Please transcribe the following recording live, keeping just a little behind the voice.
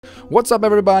What's up,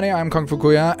 everybody? I'm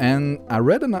KungFuKuya, and I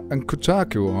read an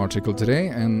Kotaku article today,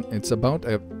 and it's about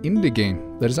an indie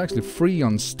game that is actually free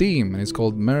on Steam, and it's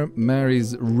called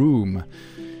Mary's Room.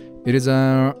 It is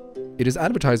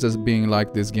advertised as being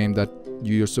like this game that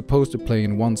you're supposed to play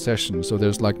in one session, so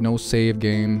there's like no save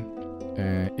game.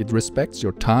 It respects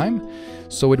your time,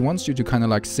 so it wants you to kind of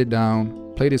like sit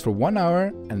down, play this for 1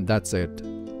 hour, and that's it.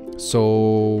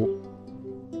 So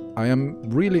I am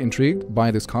really intrigued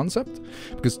by this concept,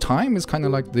 because time is kind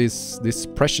of like this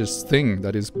precious thing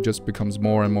that is just becomes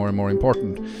more and more and more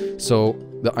important. So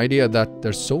the idea that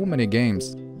there's so many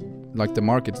games, like the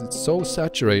market, it's so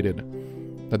saturated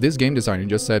that this game designer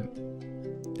just said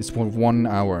it's for 1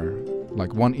 hour,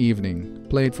 like one evening,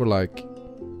 play it for like,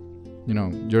 you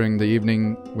know, during the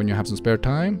evening when you have some spare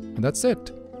time, and that's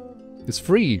it. It's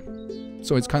free.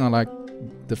 So it's kind of like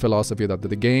the philosophy that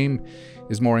the game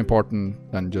is more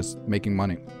important than just making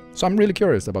money. So I'm really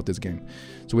curious about this game.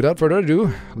 So without further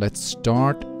ado, let's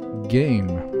start game.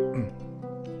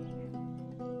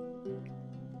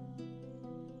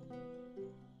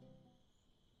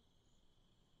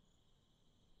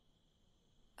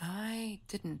 I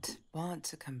didn't want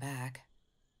to come back.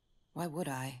 Why would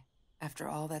I, after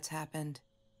all that's happened,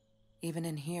 even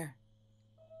in here?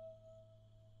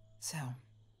 So,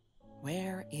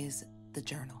 where is the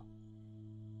journal?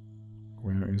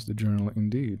 Where is the journal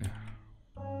indeed?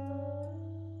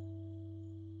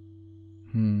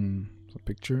 Some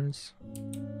pictures.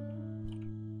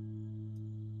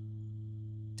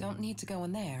 Don't need to go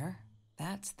in there.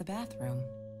 That's the bathroom.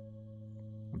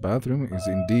 The bathroom is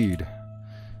indeed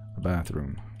a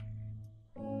bathroom.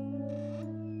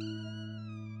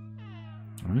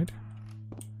 Alright.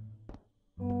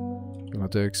 You'll have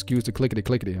to excuse the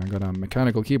clickety-clickety. I got a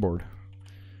mechanical keyboard.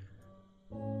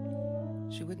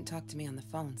 She wouldn't talk to me on the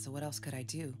phone, so what else could I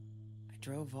do? I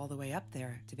drove all the way up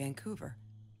there to Vancouver,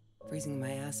 freezing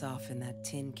my ass off in that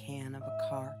tin can of a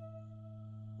car.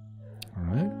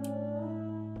 Alright.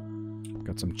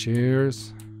 Got some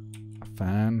chairs, a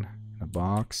fan, a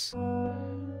box,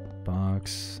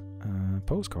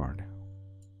 postcard.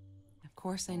 Of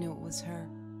course I knew it was her.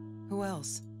 Who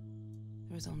else?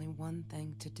 There was only one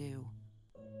thing to do.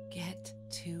 Get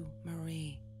to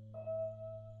Marie.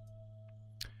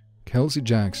 Kelsey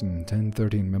Jackson,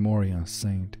 1013 Memoria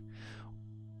Saint,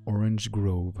 Orange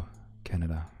Grove,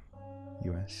 Canada,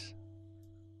 US.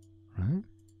 Right?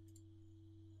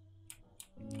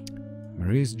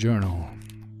 Marie's journal.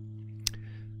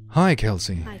 Hi,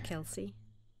 Kelsey. Hi, Kelsey.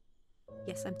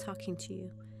 Yes, I'm talking to you.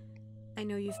 I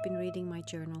know you've been reading my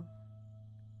journal.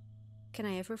 Can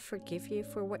I ever forgive you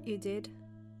for what you did?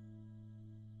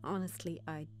 Honestly,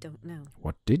 I don't know.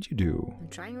 What did you do? I'm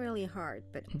trying really hard,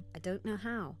 but I don't know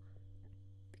how.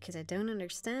 Because I don't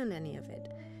understand any of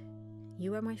it.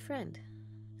 You are my friend,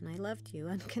 and I loved you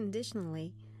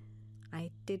unconditionally.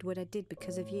 I did what I did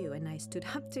because of you, and I stood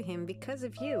up to him because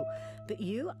of you. But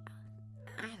you,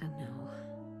 I don't know.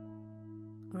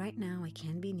 Right now, I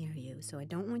can't be near you, so I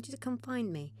don't want you to come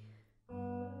find me.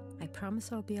 I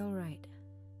promise I'll be all right.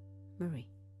 Marie.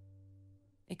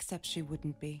 Except she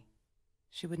wouldn't be.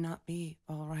 She would not be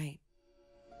all right.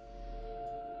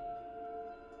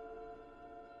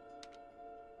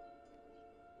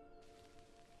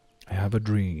 I have a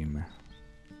dream.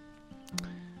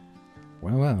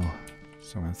 Well.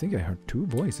 So I think I heard two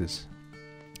voices.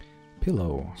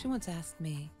 Pillow. She once asked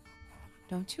me,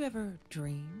 "Don't you ever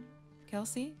dream,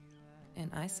 Kelsey?"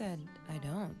 And I said, I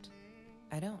don't.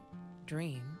 I don't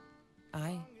dream.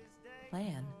 I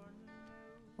plan.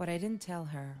 What I didn't tell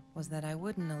her was that I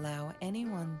wouldn't allow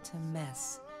anyone to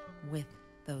mess with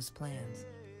those plans.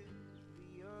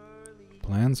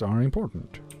 Plans are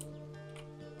important.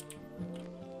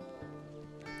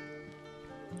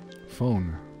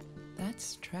 Phone.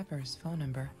 That's Trevor's phone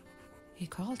number. He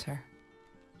called her.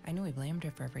 I knew he blamed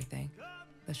her for everything,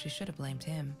 though she should have blamed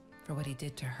him for what he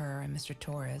did to her and Mr.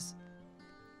 Torres.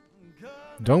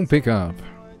 Don't pick up.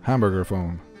 Hamburger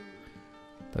phone.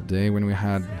 That day when we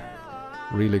had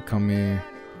really funny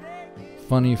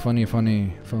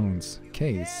phones.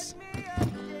 Case.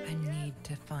 I need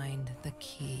to find the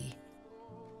key.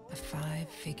 A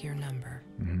 5-figure number.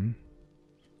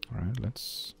 Alright,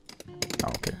 let's... okay.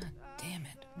 God damn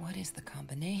it. What is the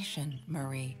combination,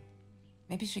 Marie?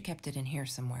 Maybe she kept it in here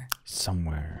somewhere.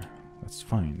 Somewhere. Let's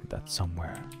find that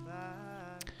somewhere.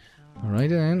 Alright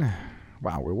then.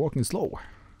 Wow, we're walking slow.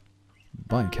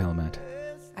 Bike helmet.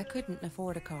 I couldn't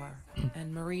afford a car,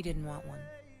 and Marie didn't want one,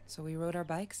 so we rode our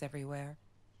bikes everywhere.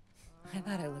 I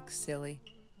thought I looked silly,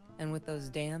 and with those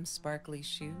damn sparkly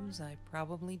shoes, I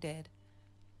probably did.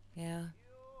 Yeah,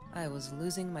 I was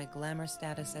losing my glamour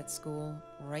status at school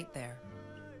right there.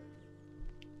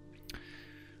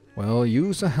 Well,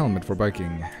 use a helmet for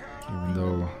biking, even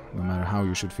though no matter how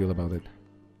you should feel about it.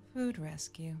 Food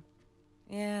rescue.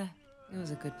 Yeah, it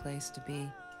was a good place to be.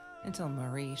 Until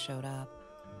Marie showed up.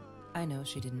 I know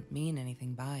she didn't mean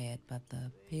anything by it, but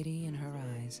the pity in her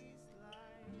eyes.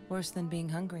 Worse than being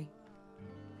hungry.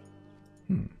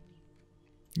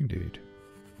 Indeed.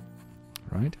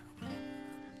 Right?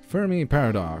 Fermi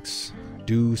paradox.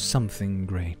 Do something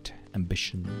great.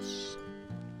 Ambitions.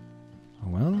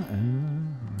 Well,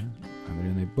 are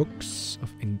there any books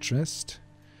of interest?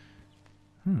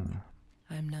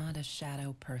 I'm not a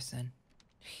shadow person.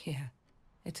 Yeah,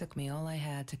 it took me all I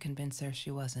had to convince her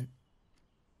she wasn't.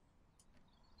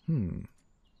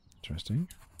 Interesting.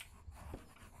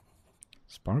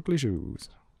 Sparkly shoes.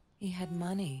 He had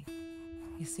money.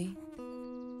 You see?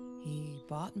 He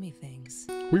bought me things.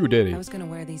 Who did he? I was gonna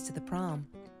wear these to the prom.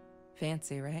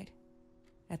 Fancy, right?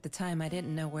 At the time, I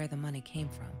didn't know where the money came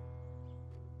from.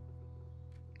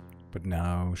 But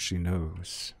now she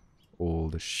knows all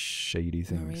the shady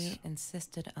things. Marie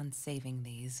insisted on saving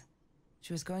these.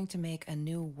 She was going to make a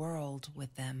new world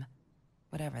with them.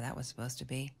 Whatever that was supposed to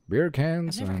be. Beer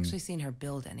cans. I've never actually seen her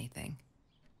build anything.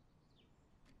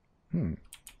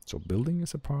 So building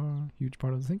is a huge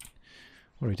part of the thing.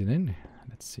 We'll write it in.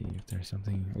 Let's see if there's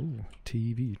something. Oh,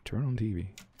 TV. Turn on TV.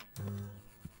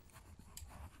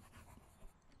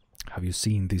 Have you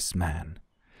seen this man?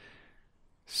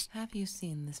 Have you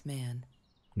seen this man?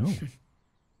 No.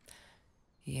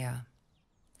 Yeah,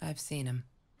 I've seen him.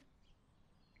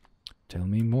 Tell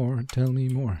me more. Tell me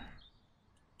more.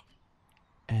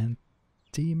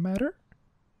 Antimatter?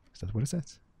 Is that what it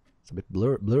says? It's a bit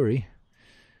blurry.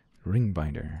 Ring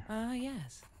binder. Ah,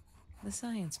 yes. The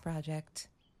science project.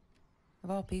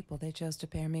 Of all people, they chose to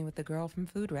pair me with the girl from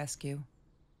Food Rescue.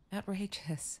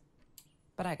 Outrageous.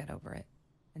 But I got over it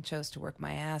and chose to work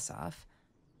my ass off.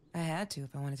 I had to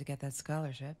if I wanted to get that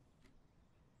scholarship.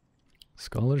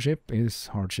 Scholarship is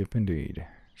hardship indeed.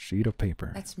 Sheet of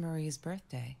paper. That's Marie's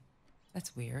birthday.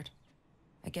 That's weird.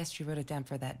 I guess she wrote it down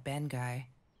for that Ben guy.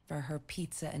 For her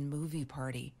pizza and movie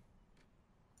party.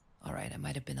 Alright, I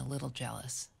might have been a little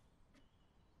jealous.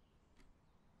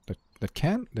 That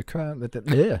can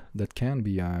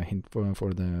be a hint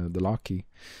for the lucky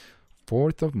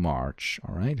 4th of March.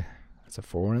 All right, it's a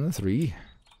 4 and a 3,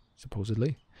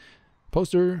 supposedly.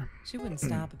 Poster. She wouldn't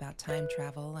stop about time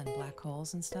travel and black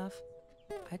holes and stuff.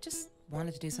 I just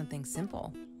wanted to do something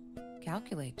simple.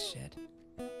 Calculate shit.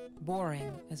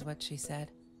 Boring is what she said.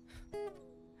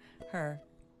 Her,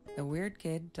 the weird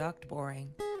kid, talked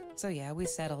boring. So yeah, we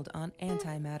settled on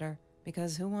antimatter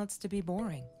because who wants to be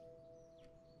boring?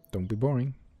 Don't be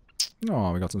boring.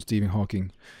 Oh, we got some Stephen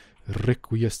Hawking.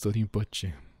 Requiescat in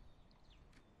pace.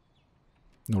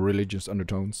 No religious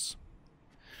undertones.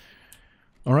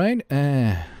 Alright,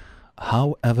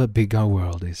 however big our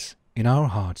world is, in our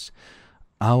hearts,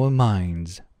 our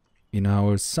minds, in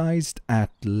our sized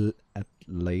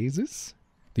atlases,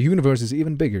 the universe is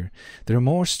even bigger. There are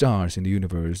more stars in the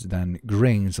universe than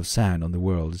grains of sand on the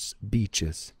world's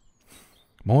beaches.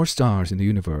 More stars in the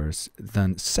universe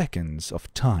than seconds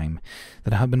of time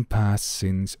that have been passed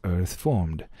since Earth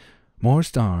formed. More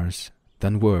stars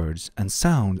than words and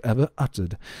sound ever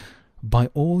uttered by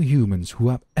all humans who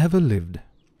have ever lived.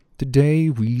 The day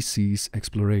we cease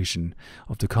exploration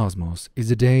of the cosmos is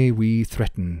the day we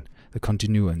threaten the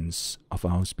continuance of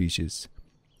our species.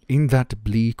 In that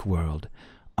bleak world,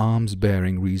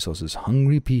 arms-bearing resources,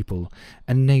 hungry people,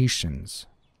 and nations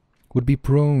would be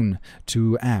prone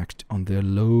to act on their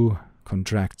low,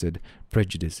 contracted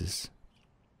prejudices,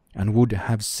 and would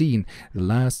have seen the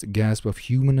last gasp of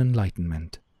human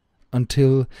enlightenment,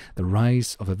 until the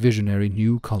rise of a visionary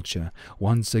new culture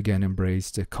once again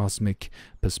embraced a cosmic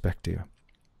perspective.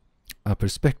 A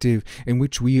perspective in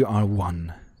which we are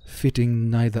one, fitting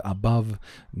neither above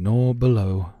nor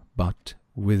below, but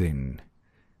within.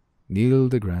 Neil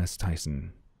deGrasse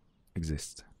Tyson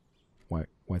exists. Why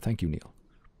thank you, Neil.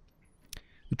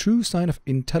 The true sign of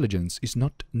intelligence is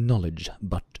not knowledge,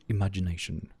 but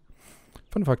imagination.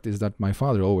 Fun fact is that my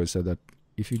father always said that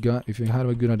if you have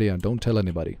a good idea, don't tell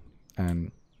anybody.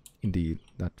 And indeed,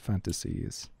 that fantasy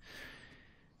is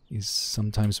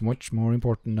sometimes much more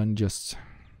important than just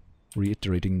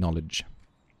reiterating knowledge.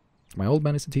 My old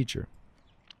man is a teacher.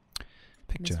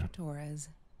 Picture. Mr. Torres.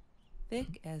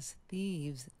 Thick as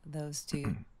thieves, those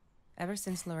two. Ever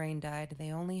since Lorraine died, they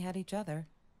only had each other.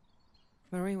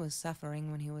 Marie was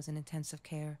suffering when he was in intensive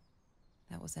care.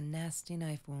 That was a nasty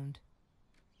knife wound.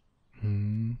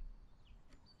 Alrighty.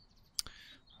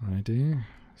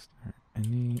 Is there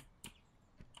any...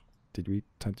 Did we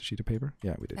type the sheet of paper?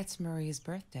 Yeah, we did. That's Marie's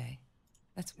birthday.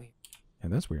 That's weird. Yeah,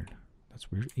 that's weird. That's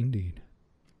weird indeed.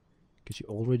 Because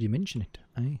you already mentioned it,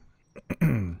 eh?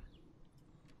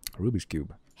 Rubik's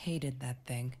Cube. Hated that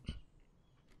thing.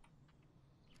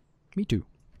 Me too.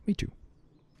 Me too.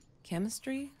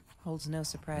 Chemistry holds no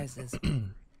surprises.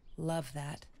 Love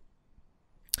that.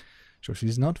 So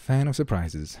she's not a fan of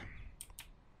surprises.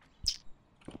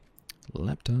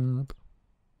 Laptop.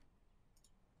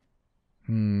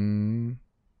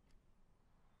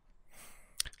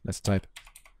 Let's type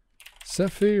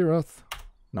Sephiroth.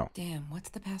 No. Damn, what's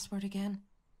the password again?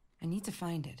 I need to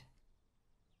find it.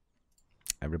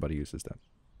 Everybody uses that.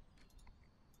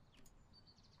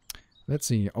 Let's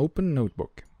see. Open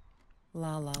notebook.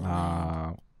 La La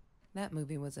Land. That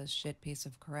movie was a shit piece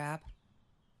of crap.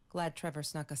 Glad Trevor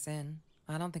snuck us in.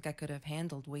 I don't think I could have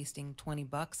handled wasting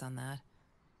 $20 on that.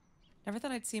 Never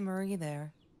thought I'd see Marie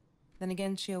there. Then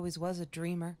again, she always was a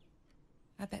dreamer.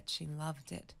 I bet she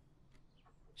loved it.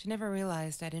 She never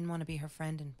realized I didn't want to be her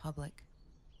friend in public.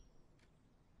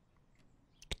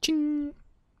 Ka-ching.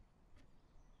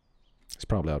 It's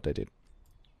probably outdated.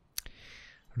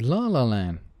 La La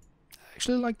Land. I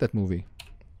actually like that movie.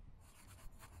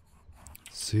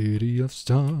 City of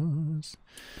stars,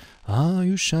 are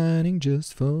you shining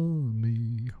just for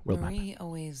me? Well, Marie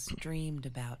always dreamed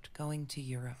about going to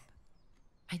Europe.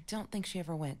 I don't think she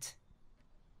ever went.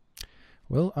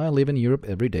 Well, I live in Europe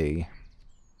every day.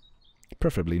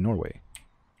 Preferably Norway.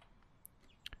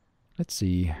 Let's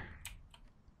see.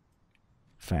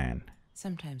 Fan.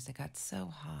 Sometimes it got so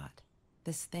hot.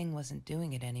 This thing wasn't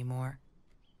doing it anymore.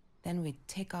 Then we'd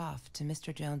take off to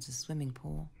Mr. Jones's swimming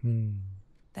pool.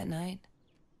 That night,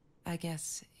 I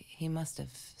guess he must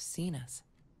have seen us.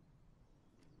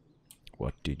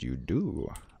 What did you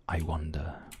do? I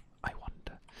wonder. I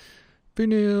wonder.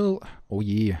 Vinyl. Oh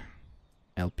yeah.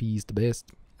 LP's the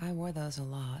best. I wore those a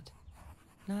lot.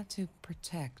 Not to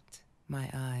protect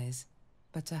my eyes,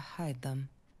 but to hide them.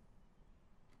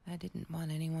 I didn't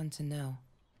want anyone to know.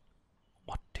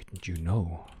 What didn't you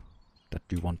know? That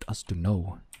you want us to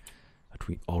know? That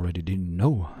we already didn't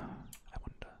know? I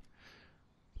wonder.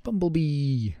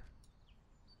 Bumblebee.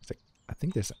 I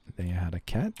think they had a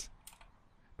cat.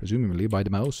 Presumably by the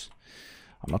mouse.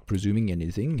 I'm not presuming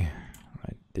anything.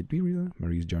 Right. Did we read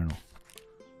Marie's journal?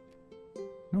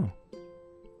 No.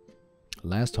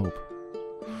 Last hope.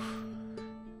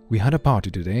 We had a party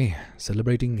today,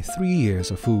 celebrating 3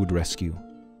 years of food rescue.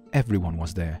 Everyone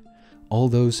was there. All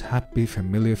those happy,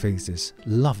 familiar faces.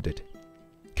 Loved it.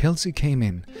 Kelsey came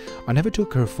in. I never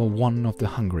took her for one of the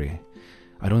hungry.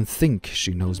 I don't think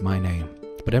she knows my name,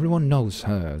 but everyone knows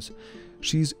hers.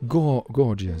 She's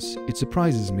gorgeous. It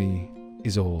surprises me,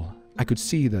 is all. I could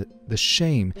see the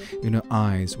shame in her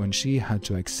eyes when she had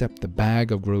to accept the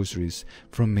bag of groceries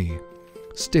from me.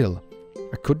 Still,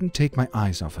 I couldn't take my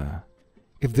eyes off her.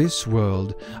 If this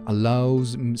world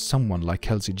allows someone like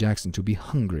Kelsey Jackson to be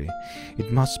hungry,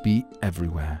 it must be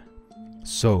everywhere.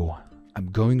 So,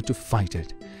 I'm going to fight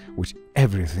it with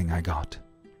everything I got.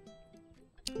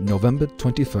 November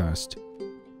 21st,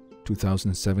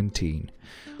 2017.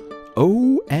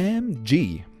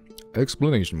 OMG!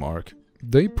 Explanation mark.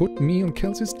 They put me on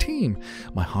Kelsey's team.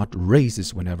 My heart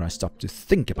races whenever I stop to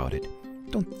think about it.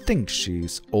 Don't think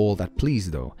she's all that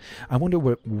pleased though. I wonder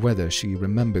whether she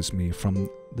remembers me from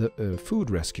the food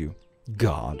rescue.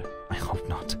 God, I hope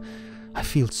not. I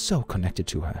feel so connected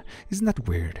to her. Isn't that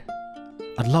weird?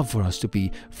 I'd love for us to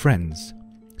be friends.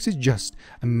 She's just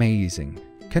amazing.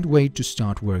 Can't wait to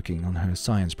start working on her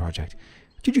science project.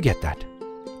 Did you get that?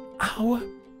 Our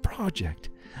project.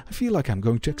 I feel like I'm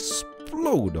going to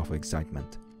explode of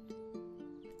excitement.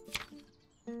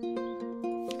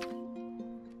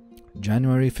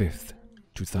 January 5th,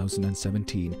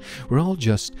 2017. We're all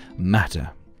just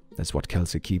matter. That's what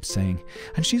Kelsey keeps saying.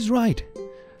 And she's right.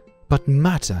 But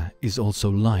matter is also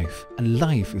life. And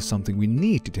life is something we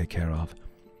need to take care of.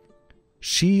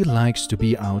 She likes to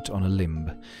be out on a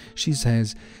limb. She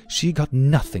says she got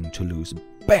nothing to lose.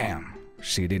 Bam!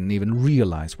 She didn't even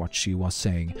realize what she was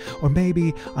saying. Or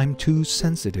maybe I'm too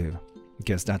sensitive.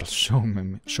 Guess that'll show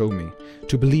me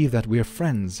to believe that we're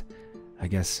friends. I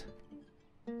guess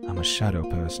I'm a shadow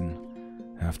person,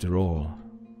 after all.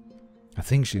 I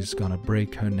think she's gonna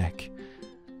break her neck.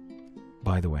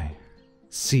 By the way,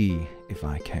 see if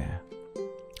I care.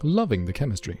 Loving the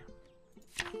chemistry.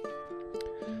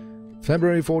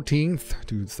 February 14th,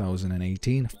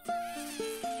 2018.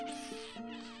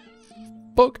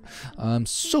 Fuck, I'm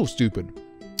so stupid.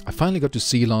 I finally got to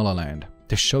see La La Land.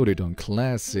 They showed it on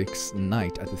Classics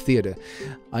Night at the theater.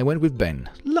 I went with Ben.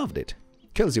 Loved it.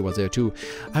 Kelsey was there too.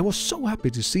 I was so happy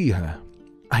to see her.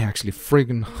 I actually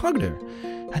friggin' hugged her.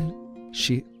 And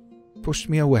she pushed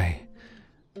me away.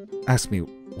 Asked me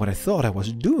what I thought I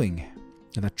was doing.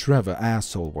 and that Trevor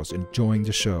asshole was enjoying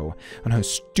the show, and her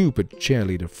stupid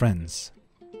cheerleader friends.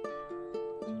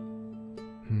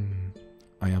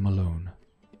 I am alone.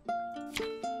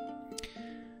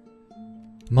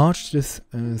 March the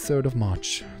 3rd of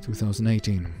March,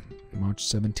 2018. March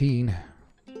 17,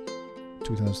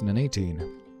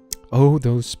 2018. Oh,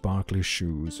 those sparkly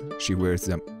shoes. She wears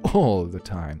them all the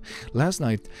time. Last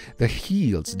night, the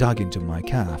heels dug into my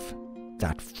calf.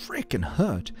 That frickin'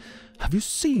 hurt. Have you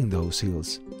seen those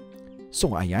heels?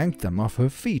 So I yanked them off her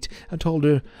feet and told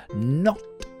her not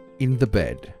in the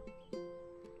bed.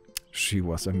 She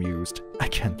was amused. I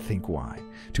can't think why.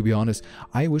 To be honest,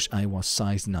 I wish I was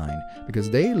size 9, because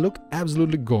they look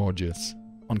absolutely gorgeous.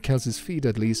 On Kelsey's feet,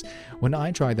 at least, when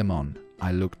I tried them on,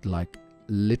 I looked like a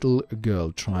little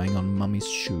girl trying on mummy's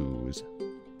shoes.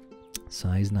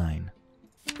 Size 9.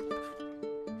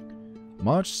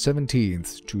 March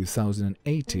 17th,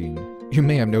 2018. You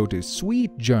may have noticed,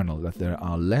 sweet journal, that there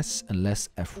are less and less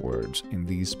F words in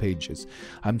these pages.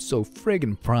 I'm so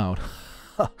friggin' proud.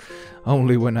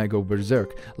 Only when I go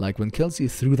berserk, like when Kelsey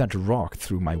threw that rock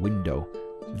through my window.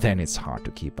 Then it's hard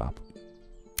to keep up.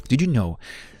 Did you know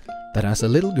that as a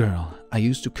little girl, I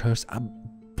used to curse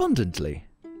abundantly,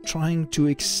 trying to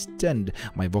extend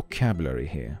my vocabulary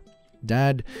here?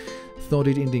 Dad thought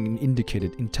it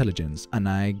indicated intelligence, and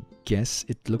I guess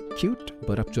it looked cute,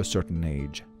 but up to a certain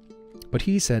age. But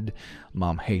he said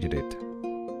Mom hated it.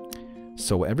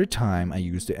 So every time I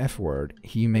used the F word,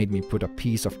 he made me put a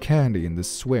piece of candy in the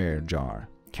swear jar.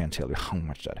 Can't tell you how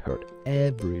much that hurt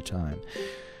every time,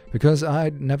 because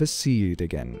I'd never see it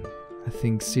again. I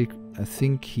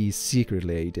think he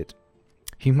secretly ate it.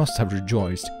 He must have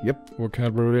rejoiced. Yep,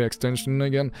 vocabulary extension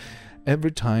again.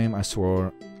 Every time I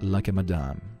swore like a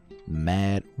madame.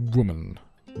 Mad woman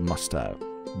must have.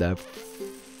 The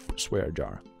swear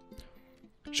jar.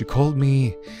 She called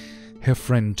me her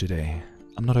friend today.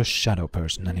 I'm not a shadow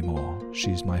person anymore.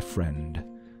 She's my friend.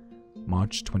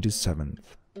 March 27th,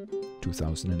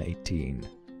 2018.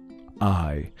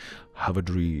 I have a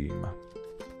dream.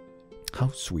 How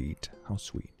sweet, how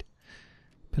sweet.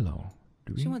 Pillow,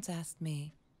 do we? She once asked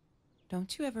me,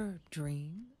 "Don't you ever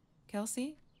dream,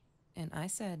 Kelsey?" And I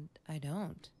said, I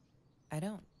don't. I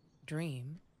don't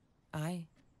dream. I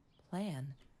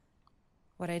plan.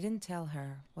 What I didn't tell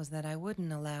her was that I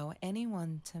wouldn't allow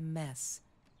anyone to mess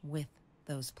with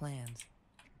those plans.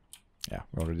 Yeah,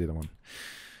 we already did that one.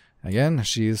 Again,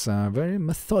 she is a very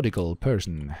methodical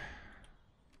person.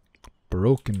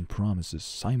 Broken Promises,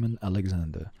 Simon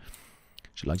Alexander.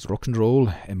 She likes rock and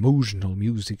roll, emotional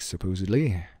music,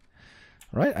 supposedly.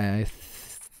 Right, I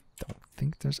don't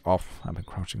think there's... off. I've been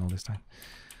crouching all this time.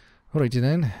 Alrighty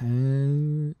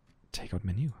then. Take out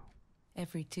menu.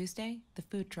 Every Tuesday, the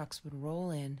food trucks would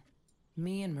roll in.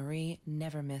 Me and Marie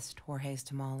never missed Jorge's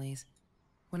tamales.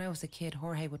 When I was a kid,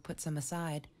 Jorge would put some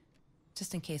aside,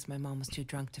 just in case my mom was too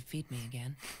drunk to feed me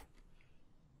again.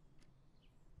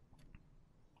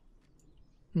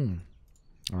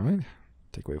 Alright.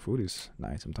 Takeaway food is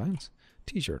nice sometimes.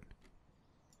 T-shirt.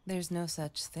 There's no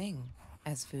such thing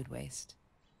as food waste.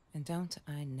 And don't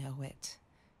I know it?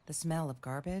 The smell of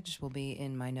garbage will be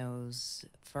in my nose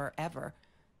forever,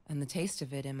 and the taste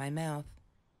of it in my mouth.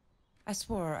 I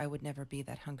swore I would never be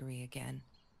that hungry again.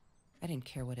 I didn't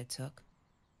care what it took.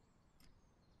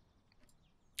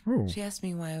 Oh. She asked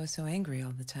me why I was so angry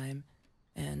all the time,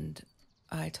 and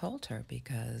I told her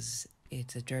because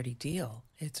it's a dirty deal.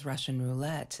 It's Russian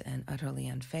roulette and utterly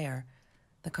unfair.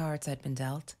 The cards I'd been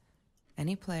dealt,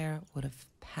 any player would have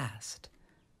passed.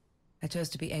 I chose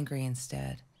to be angry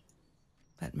instead.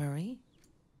 But Marie,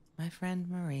 my friend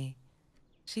Marie,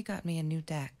 she got me a new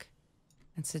deck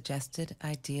and suggested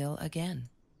I deal again.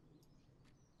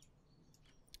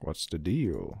 What's the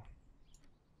deal?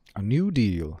 A new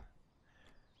deal.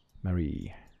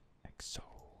 Marie. XO.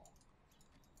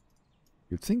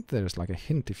 You'd think there's like a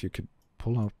hint if you could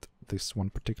pull out this one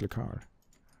particular card.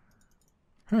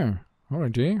 Huh.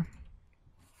 Alrighty.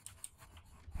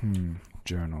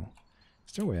 Journal.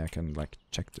 Is there a way I can like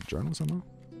check the journal somehow?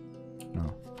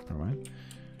 No. Alright.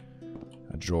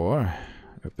 A drawer.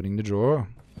 Opening the drawer.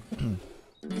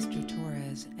 Mr.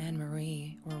 Torres and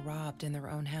Marie were robbed in their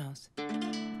own house,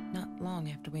 not long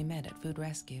after we met at Food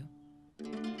Rescue.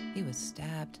 He was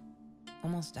stabbed,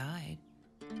 almost died.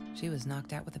 She was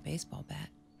knocked out with a baseball bat.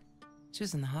 She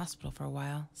was in the hospital for a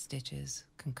while, stitches,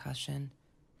 concussion.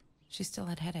 She still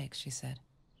had headaches, she said.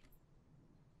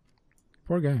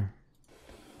 Poor guy.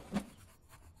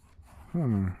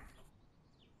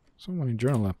 So many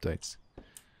journal updates.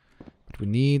 But we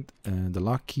need the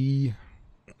lock key.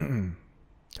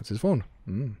 That's his phone.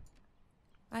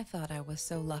 I thought I was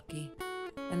so lucky.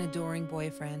 An adoring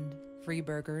boyfriend, free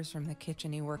burgers from the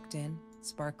kitchen he worked in,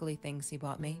 sparkly things he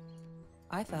bought me.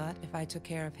 I thought if I took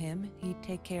care of him, he'd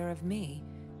take care of me,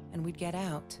 and we'd get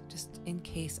out, just in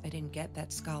case I didn't get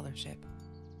that scholarship.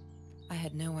 I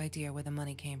had no idea where the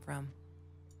money came from.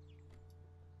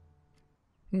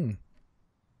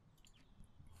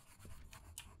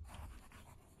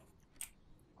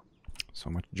 So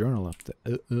much journal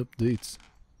updates.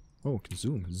 Oh, can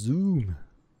zoom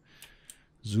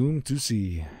to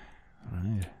see.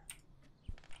 Alright.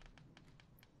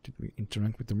 Did we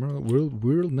interact with the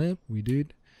world map? We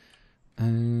did.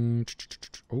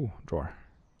 Oh, drawer.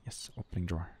 Yes, opening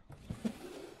drawer.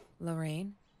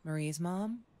 Lorraine, Marie's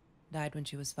mom, died when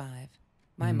she was 5.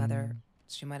 My mother,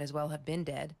 she might as well have been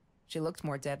dead. She looked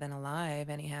more dead than alive,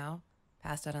 anyhow.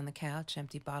 Passed out on the couch,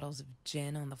 empty bottles of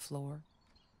gin on the floor.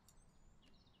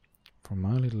 For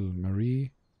my little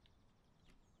Marie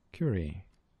Curie.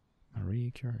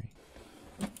 Marie Curie.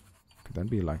 Could that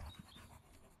be like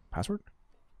password?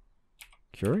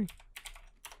 Curie?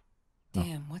 No.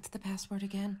 Damn, what's the password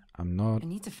again? I'm not. I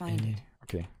need to find it.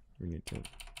 Okay, we need to. I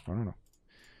don't know.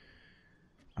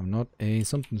 I'm not a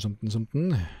something.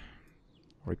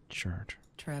 Richard.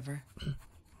 Trevor.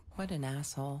 What an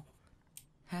asshole.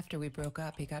 After we broke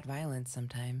up, he got violent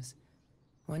sometimes.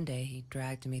 One day, he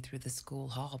dragged me through the school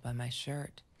hall by my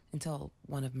shirt until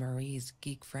one of Marie's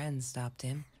geek friends stopped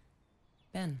him.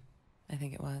 Ben, I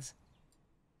think it was.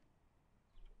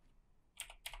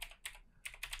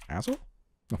 Asshole?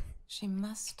 No. She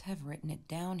must have written it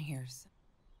down here.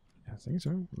 I think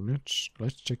so. Let's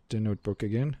check the notebook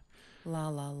again. La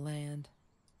La Land.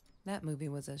 That movie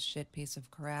was a shit piece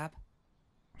of crap.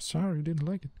 Sorry, you didn't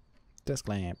like it. Desk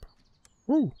lamp.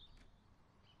 Woo!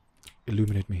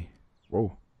 Illuminate me.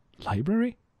 Whoa.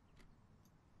 Library?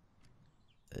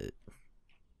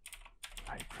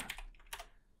 Library.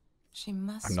 She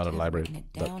must I'm not a have library. written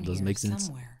it down That doesn't here make sense.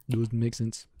 somewhere. Doesn't make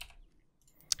sense.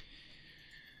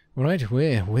 Alright,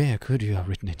 where could you have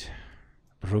written it?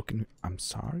 Broken. I'm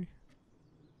sorry?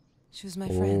 She was my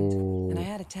friend, and I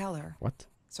had to tell her. What?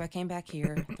 So I came back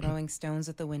here, throwing stones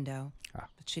at the window. Ah.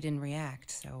 But she didn't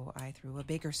react, so I threw a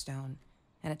bigger stone,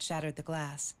 and it shattered the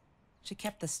glass. She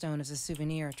kept the stone as a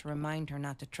souvenir to remind her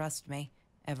not to trust me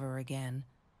ever again.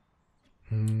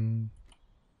 Smoking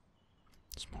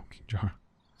jar.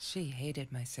 She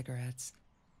hated my cigarettes.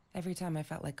 Every time I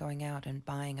felt like going out and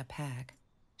buying a pack,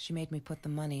 she made me put the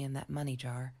money in that money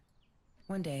jar.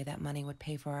 One day, that money would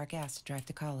pay for our gas to drive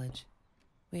to college.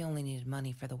 We only needed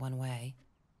money for the one way.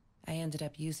 I ended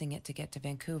up using it to get to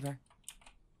Vancouver.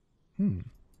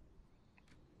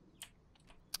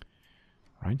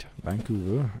 Right,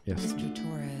 Vancouver. Yes. Mr.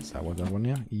 Torres. That one,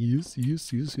 yeah. Yes.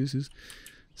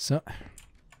 So,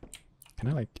 can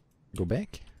I, like, go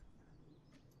back?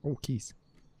 Oh, keys.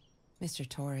 Mr.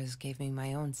 Torres gave me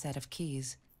my own set of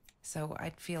keys, so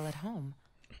I'd feel at home.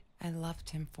 I loved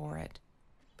him for it.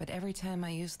 But every time I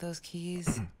used those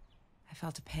keys, I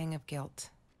felt a pang of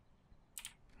guilt.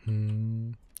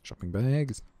 Shopping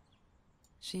bags.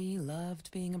 She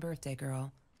loved being a birthday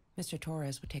girl. Mr.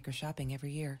 Torres would take her shopping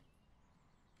every year.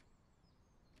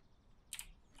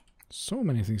 So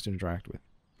many things to interact with.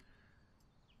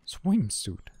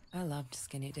 Swimsuit. I loved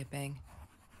skinny dipping,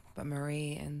 but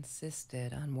Marie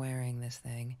insisted on wearing this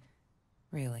thing.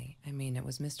 Really, I mean, it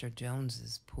was Mr.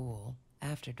 Jones's pool,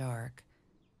 after dark.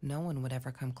 No one would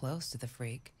ever come close to the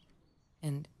freak.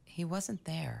 And he wasn't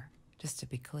there, just to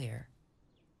be clear.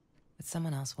 But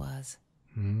someone else was.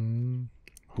 Who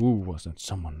was that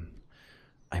someone?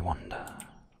 I wonder.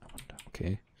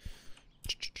 Okay.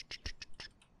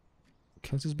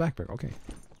 Kelsey's backpack. Okay.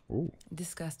 Oh.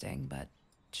 Disgusting, but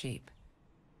cheap.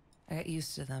 I got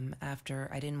used to them after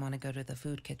I didn't want to go to the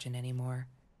food kitchen anymore.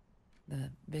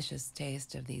 The vicious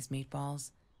taste of these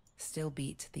meatballs still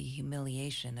beat the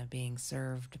humiliation of being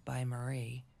served by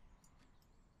Marie.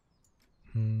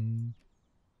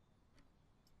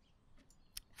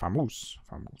 Famous.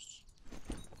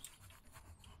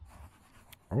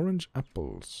 Orange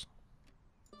apples.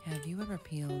 Have you ever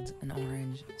peeled an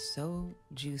orange so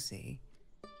juicy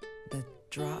the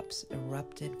drops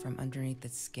erupted from underneath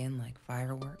its skin like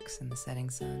fireworks in the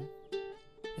setting sun?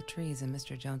 The trees in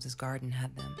Mr. Jones's garden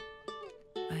had them.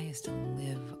 I used to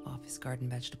live off his garden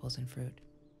vegetables and fruit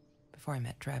before I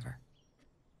met Trevor.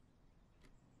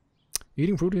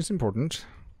 Eating fruit is important.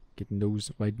 Getting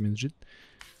those vitamins. Shit.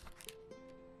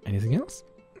 Anything else?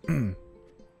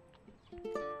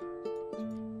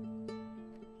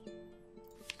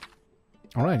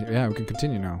 Alright, yeah, we can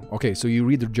continue now. Okay, so you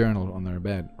read the journal on their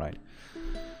bed, right?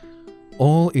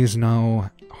 All is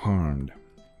now harmed.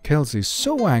 Kelsey's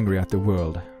so angry at the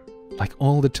world. Like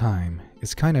all the time.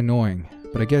 It's kinda annoying,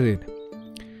 but I get it.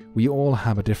 We all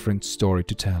have a different story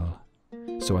to tell.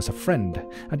 So as a friend,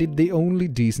 I did the only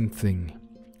decent thing.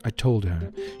 I told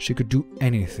her she could do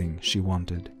anything she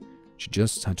wanted. She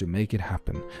just had to make it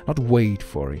happen, not wait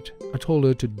for it. I told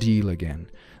her to deal again,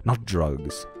 not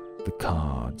drugs, the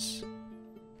cards.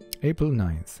 April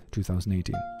 9th,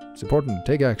 2018. It's important,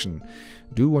 take action.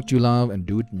 Do what you love and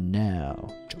do it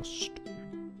now. Just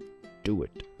do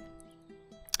it.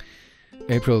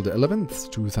 April the 11th,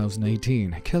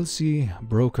 2018. Kelsey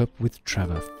broke up with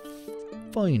Trevor.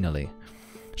 Finally.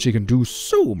 She can do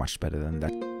so much better than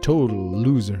that total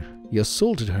loser. He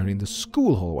assaulted her in the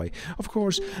school hallway. Of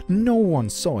course, no one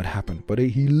saw it happen, but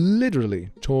he literally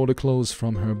tore the clothes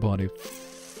from her body.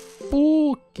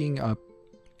 Fucking up.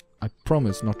 I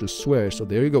promise not to swear, so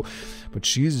there you go. But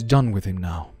she's done with him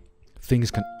now. Things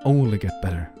can only get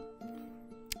better.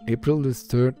 April the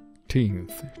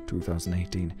 13th,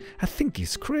 2018. I think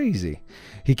he's crazy.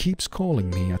 He keeps calling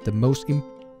me at the most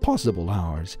impossible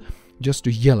hours, just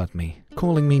to yell at me,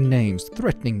 calling me names,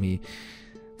 threatening me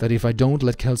that if I don't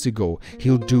let Kelsey go,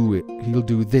 he'll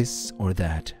do this or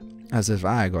that, as if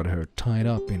I got her tied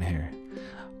up in here.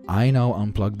 I now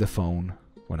unplug the phone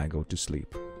when I go to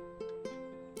sleep.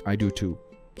 I do too.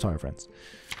 Sorry, friends.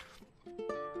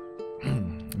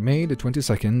 May the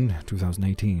 22nd,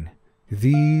 2018.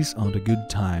 These are the good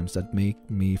times that make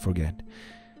me forget.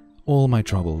 All my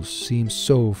troubles seem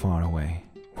so far away.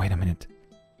 Wait a minute.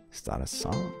 Is that a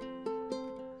song?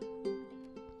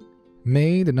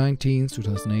 May the 19th,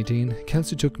 2018.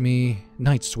 Kelsey took me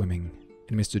night swimming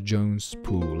in Mr. Jones'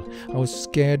 pool. I was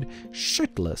scared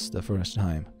shitless the first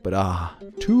time. But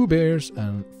 2 beers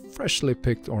and freshly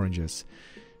picked oranges.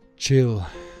 Chill.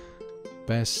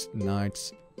 Best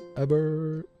nights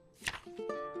ever.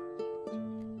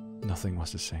 Nothing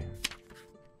was the same.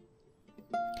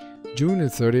 June the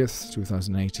 30th,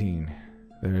 2018.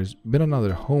 There's been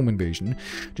another home invasion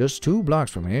just 2 blocks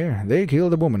from here. They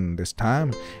killed a woman this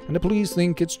time, and the police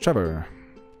think it's Trevor.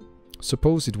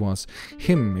 Suppose it was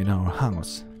him in our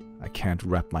house. I can't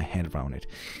wrap my head around it.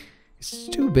 It's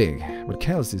too big, but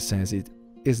Kelsey says it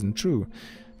isn't true.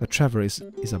 That Trevor is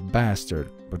a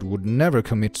bastard, but would never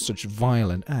commit such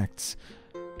violent acts.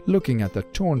 Looking at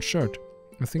that torn shirt,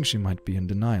 I think she might be in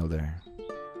denial there.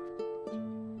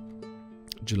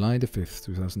 July the 5th,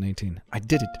 2018. I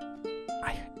did it.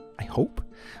 I hope.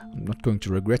 I'm not going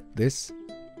to regret this.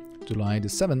 July the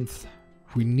 7th.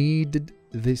 We needed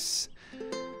this.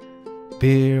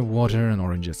 Beer, water and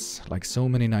oranges, like so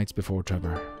many nights before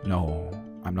Trevor. No,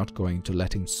 I'm not going to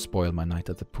let him spoil my night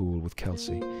at the pool with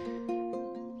Kelsey.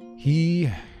 He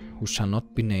who shall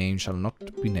not be named shall not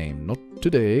be named. Not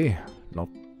today. Not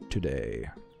today.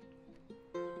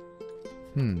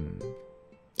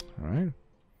 Alright.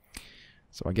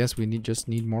 So I guess we just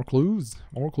need more clues.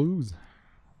 More clues.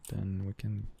 Then we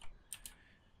can...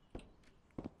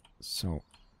 So,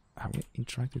 have we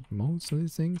interacted most of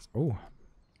these things? Oh,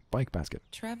 bike basket.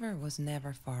 Trevor was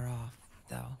never far off,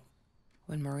 though.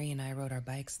 When Marie and I rode our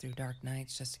bikes through dark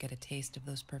nights just to get a taste of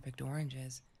those perfect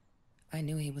oranges, I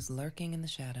knew he was lurking in the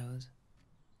shadows.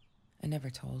 I never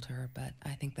told her, but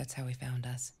I think that's how he found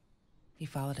us. He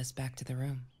followed us back to the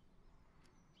room.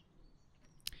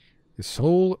 This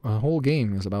whole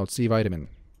game is about C vitamin.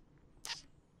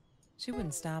 She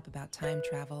wouldn't stop about time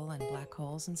travel and black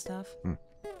holes and stuff.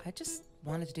 I just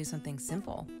wanted to do something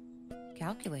simple.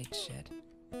 Calculate shit.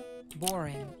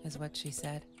 Boring is what she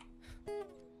said.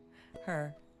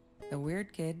 Her, the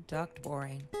weird kid, talked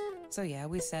boring. So yeah,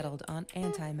 we settled on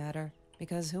antimatter,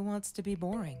 because who wants to be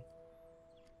boring?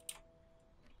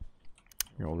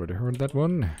 We already heard that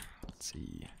one. Let's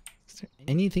see. Is there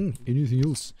anything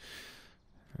else?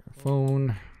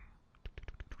 Phone.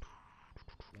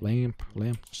 Lamp.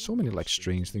 So many like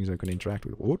strange things I can interact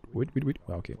with. What? Wait.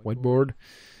 Okay, whiteboard.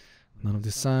 None of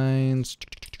the signs.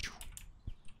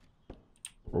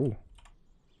 Oh.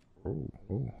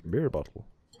 Beer bottle.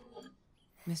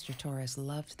 Mr. Torres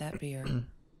loved that beer.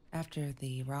 After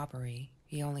the robbery,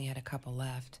 he only had a couple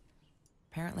left.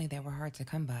 Apparently they were hard to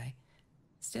come by.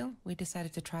 Still, we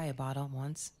decided to try a bottle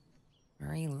once.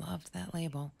 Marie loved that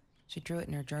label. She drew it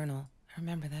in her journal. I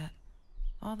remember that.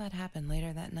 All that happened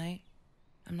later that night,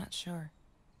 I'm not sure.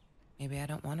 Maybe I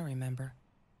don't want to remember.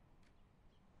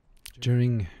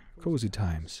 During cozy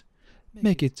times,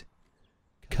 make it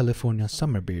California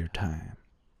summer beer time.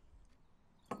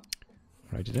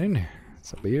 Write it in.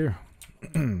 It's a beer.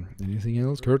 Anything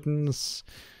else? Curtains.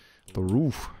 The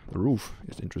roof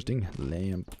is interesting.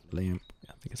 Lamp.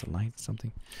 I think it's a light,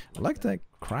 something. I like that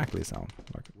crackly sound.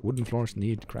 Like wooden floors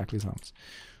need crackly sounds.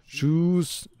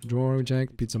 Shoes, drawer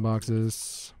jack, pizza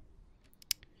boxes.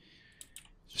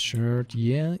 Shirt,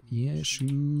 yeah,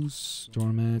 shoes,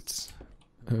 doormats.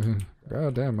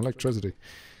 God damn, electricity.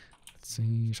 Let's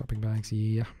see, shopping bags,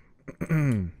 yeah.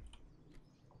 Name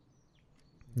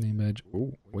badge.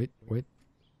 Oh, wait.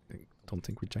 I don't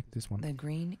think we checked this one. The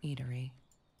Green Eatery.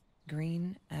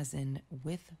 Green as in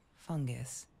with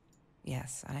fungus.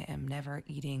 Yes, I am never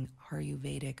eating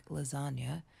Ayurvedic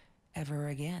lasagna ever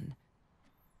again.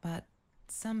 But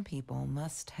some people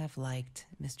must have liked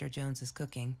Mr. Jones's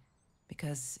cooking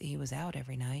because he was out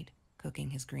every night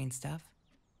cooking his green stuff.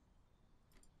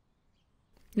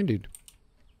 Indeed.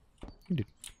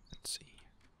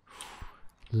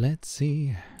 Let's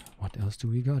see. What else do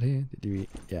we got here?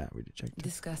 Yeah, we did check that.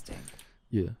 Disgusting.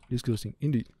 Yeah, disgusting.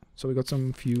 Indeed. So we got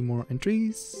some few more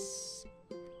entries.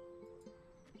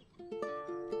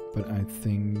 But I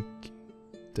think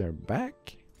they're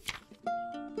back.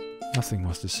 Nothing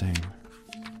was the same.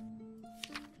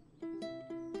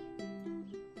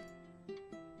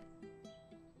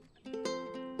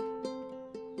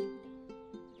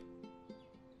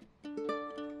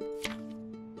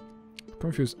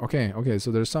 Confused. Okay,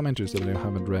 so there's some entries that I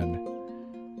haven't read.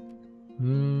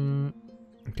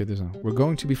 Okay, this one. We're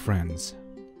going to be friends.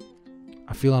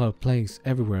 I feel out of place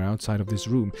everywhere outside of this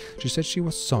room. She said she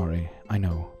was sorry, I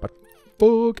know, but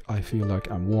fuck, I feel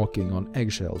like I'm walking on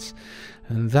eggshells.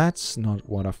 And that's not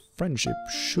what a friendship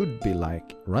should be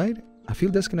like, right? I feel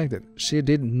disconnected. She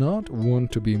did not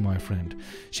want to be my friend.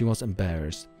 She was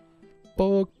embarrassed.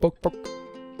 Fuck.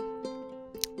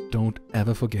 Don't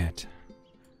ever forget.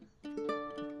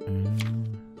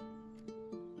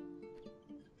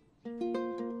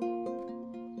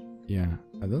 Yeah,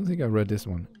 I don't think I read this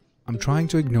one. I'm trying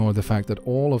to ignore the fact that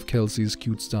all of Kelsey's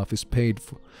cute stuff is paid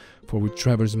for with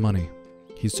Trevor's money.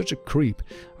 He's such a creep.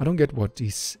 I don't get what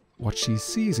she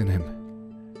sees in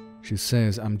him. She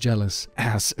says I'm jealous,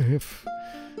 as if.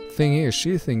 Thing is,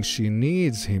 she thinks she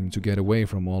needs him to get away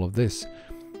from all of this.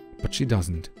 But she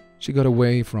doesn't. She got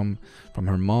away from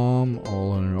her mom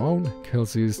all on her own.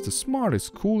 Kelsey is the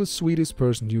smartest, coolest, sweetest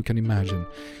person you can imagine.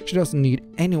 She doesn't need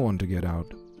anyone to get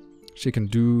out. She can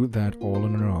do that all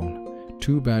on her own.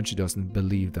 Too bad she doesn't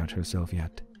believe that herself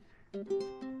yet.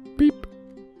 Beep.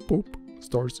 Boop.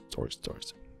 Stars.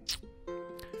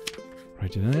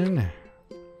 Right then.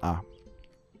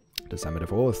 December the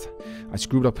 4th. I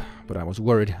screwed up, but I was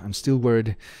worried. I'm still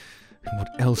worried. And what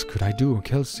else could I do?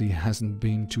 Kelsey hasn't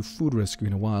been to food rescue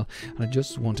in a while, and I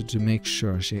just wanted to make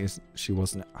sure she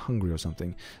wasn't hungry or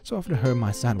something. So I offered her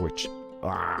my sandwich.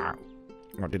 Why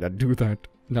did I do that?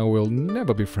 Now we'll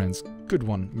never be friends. Good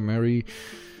one, Mary.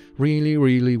 Really,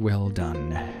 really well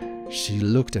done. She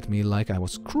looked at me like I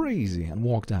was crazy and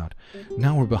walked out.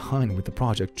 Now we're behind with the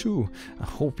project too. I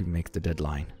hope we make the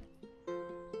deadline.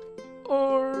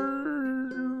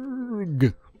 Arrgh.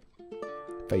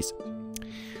 Face.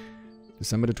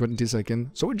 December the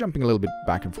 22nd. So we're jumping a little bit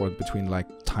back and forth between like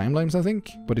timelines, I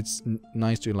think. But it's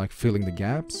nice to like fill in the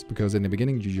gaps, because in the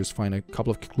beginning you just find a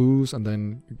couple of clues and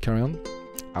then you carry on.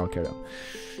 I'll carry on.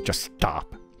 Just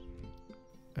stop.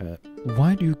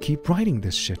 Why do you keep writing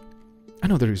this shit? I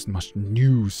know there isn't much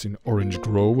news in Orange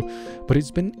Grove, but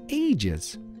it's been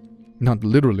ages. Not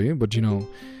literally, but you know,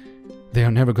 they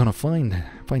are never gonna find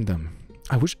them.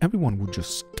 I wish everyone would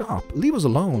just stop, leave us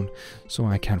alone, so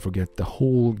I can't forget the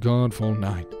whole godfall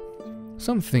night.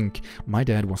 Some think my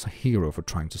dad was a hero for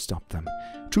trying to stop them.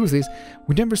 Truth is,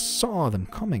 we never saw them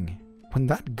coming. When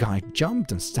that guy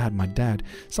jumped and stabbed my dad,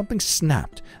 something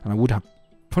snapped, and I would have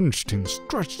punched him,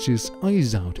 stretched his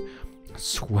eyes out. I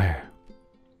swear.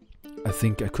 I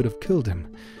think I could have killed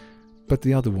him, but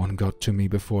the other one got to me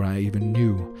before I even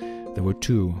knew. There were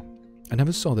two. I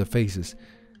never saw their faces.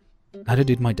 Neither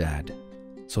did my dad,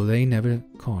 so they never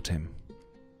caught him.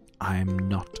 I'm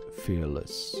not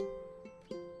fearless.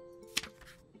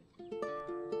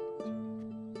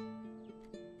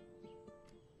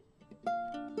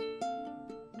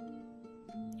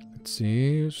 Let's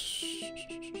see.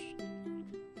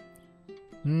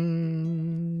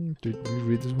 Did we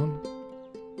read this one?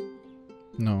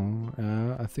 No,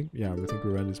 I think we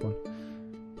read this one.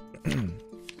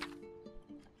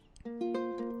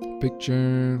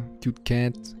 Picture, cute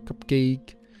cat,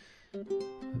 cupcake,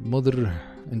 mother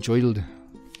and child.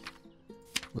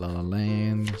 La La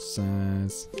Land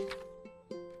says.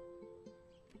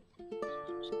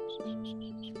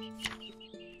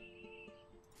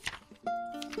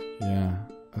 Yeah,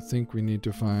 I think we need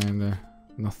to find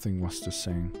nothing was the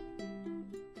same.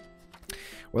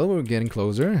 Well, we're getting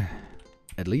closer.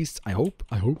 At least, I hope,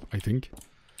 I think.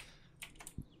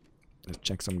 Let's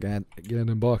check some get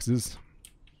in boxes.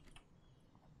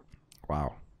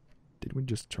 Wow. Did we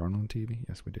just turn on TV?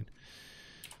 Yes, we did.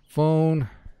 Phone.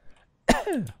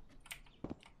 The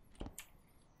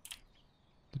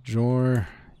drawer.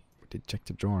 did check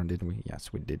the drawer, didn't we?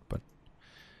 Yes, we did, but...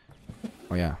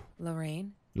 Oh, yeah.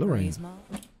 Lorraine? Lorraine. Marie's mom?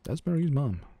 That's Marie's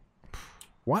mom.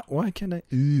 Why can't I...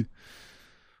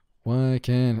 Why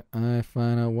can't I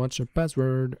find out what's her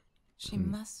password? She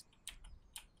must...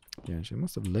 Yeah, she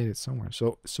must have laid it somewhere.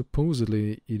 So,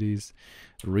 supposedly, it is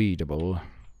readable.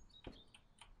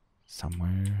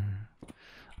 Somewhere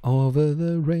over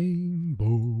the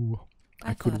rainbow.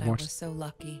 I could thought watch... I was so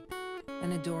lucky.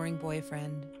 An adoring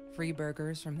boyfriend, free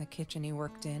burgers from the kitchen he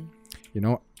worked in. You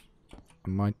know, I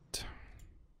might...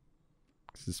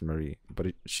 This is Marie, but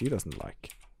she doesn't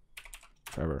like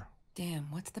Trevor.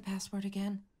 Damn, what's the password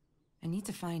again? I need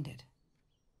to find it.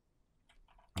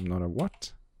 I'm not a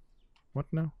what? What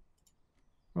now?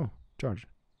 Oh, charge.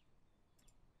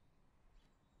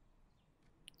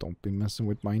 Don't be messing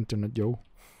with my internet, yo.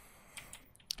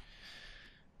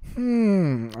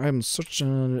 I'm such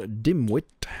a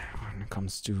dimwit when it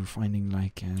comes to finding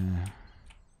like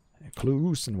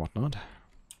clues and whatnot.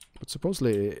 But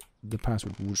supposedly the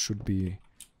password should be...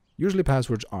 Usually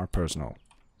passwords are personal.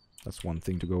 That's one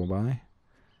thing to go by.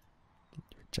 Did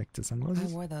you check the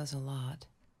sunglasses? I wore those a lot.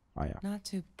 Oh yeah. Not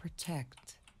to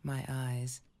protect my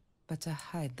eyes, but to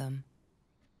hide them.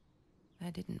 I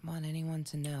didn't want anyone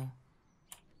to know.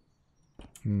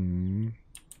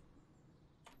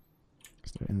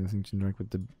 Is there anything to interact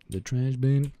with the trash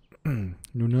bin?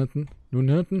 No nothing. No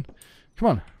nothing. Come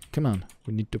on. Come on.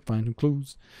 We need to find some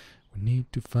clues. We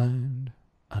need to find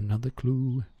another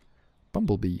clue.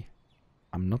 Bumblebee.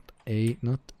 I'm not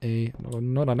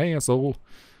an asshole.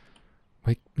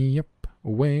 Wake me up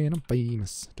when I'm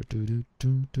famous.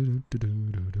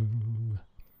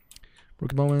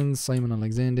 Brooke Bowen, Simon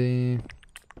Alexander.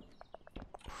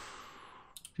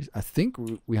 I think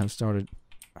we have started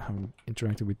having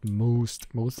interacted with most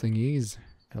thingies.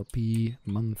 LP,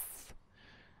 month.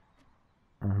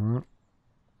 Mercury.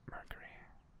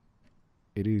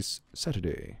 It is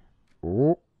Saturday.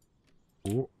 Oh,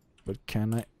 but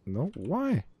can I? No,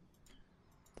 why?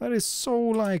 That is so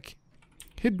like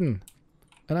hidden,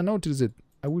 and I noticed it.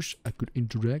 I wish I could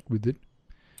interact with it.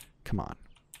 Come on.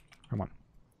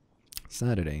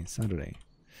 Saturday.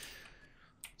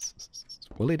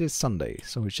 Well, it is Sunday,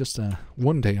 so it's just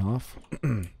one day off.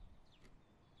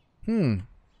 So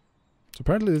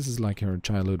apparently this is like her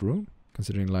childhood room,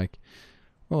 considering like,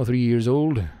 oh, 3 years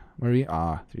old. Marie,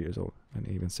 3 years old. And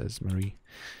it even says Marie.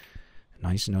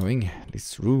 Nice knowing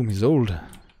this room is old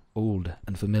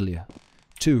and familiar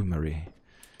to Marie.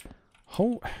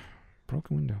 Oh,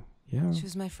 broken window. Yeah. She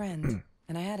was my friend,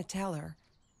 and I had to tell her.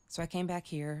 So I came back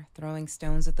here, throwing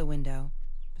stones at the window,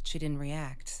 but she didn't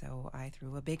react, so I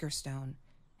threw a bigger stone,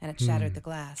 and it shattered the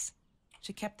glass.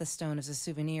 She kept the stone as a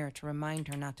souvenir to remind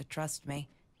her not to trust me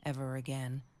ever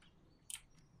again.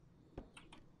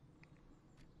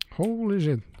 Holy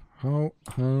shit. How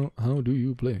do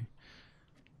you play?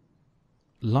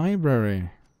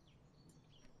 Library.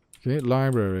 Okay,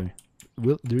 library.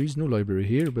 Well, there is no library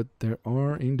here, but there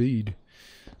are indeed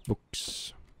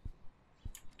books.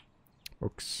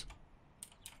 If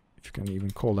you can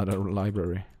even call that a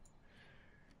library.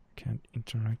 Can't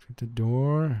interact with the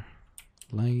door.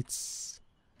 Lights.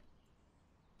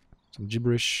 Some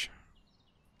gibberish.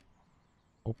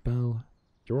 Opel.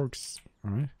 Yorks.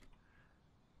 Alright.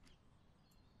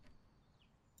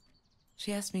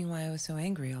 She asked me why I was so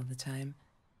angry all the time,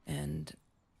 and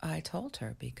I told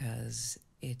her because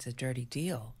it's a dirty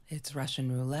deal. It's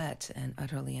Russian roulette and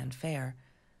utterly unfair.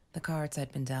 The cards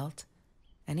I'd been dealt,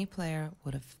 any player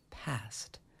would have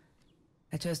passed.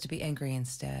 I chose to be angry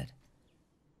instead.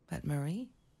 But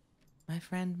Marie, my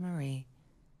friend Marie,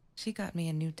 she got me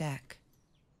a new deck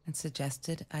and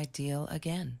suggested I deal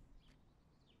again.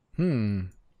 Well,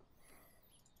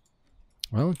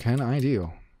 can I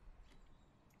deal?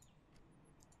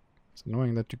 It's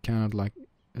annoying that you cannot like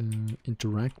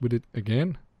interact with it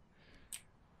again.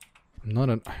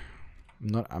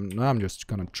 I'm just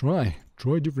gonna try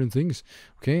different things.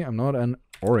 Okay, I'm not an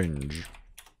orange.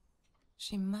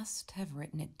 She must have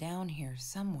written it down here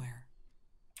somewhere.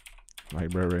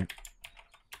 Library.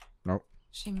 No.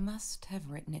 She must have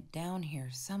written it down here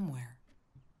somewhere.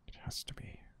 It has to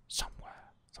be somewhere.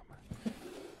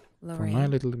 Lorraine, my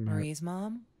little Marie's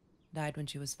mom, died when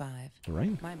she was 5.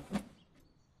 Lorraine? My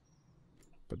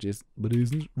But it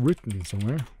isn't written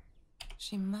somewhere.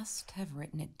 She must have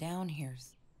written it down here.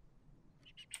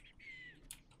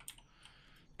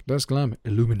 Desk lamp,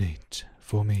 illuminate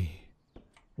for me.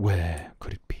 Where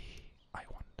could it be? I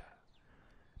wonder.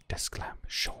 Desk lamp,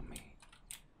 show me.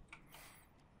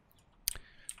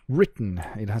 Written.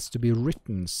 It has to be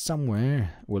written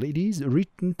somewhere. Well, it is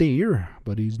written there,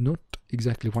 but it's not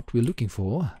exactly what we're looking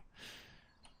for.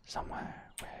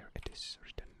 Somewhere where it is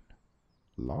written.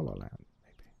 La La Land,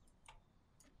 maybe.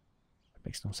 That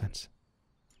makes no sense.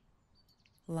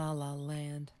 La La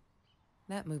Land.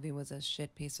 That movie was a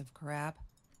shit piece of crap.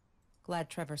 Glad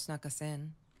Trevor snuck us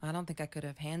in. I don't think I could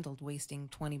have handled wasting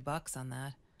 $20 on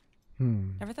that.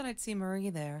 Never thought I'd see Marie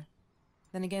there.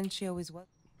 Then again, she always was.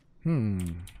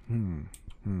 Where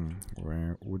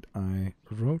would I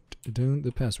wrote down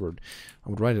the password? I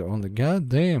would write it on the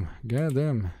goddamn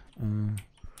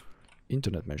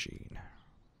internet machine.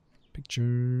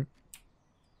 Picture.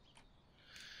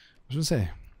 What should I say?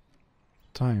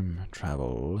 Time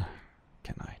travel.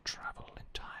 Can I travel in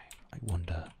time? I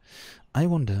wonder.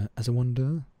 As I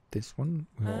wonder. This one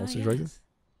will also write it.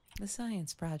 The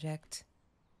science project.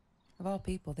 Of all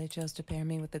people, they chose to pair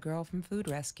me with the girl from Food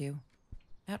Rescue.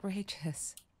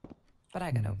 Outrageous. But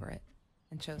I got over it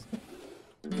and chose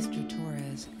Mr.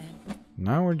 Torres and...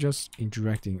 Now we're just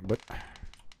interacting, but I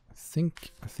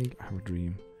think I have a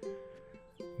dream.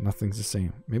 Nothing's the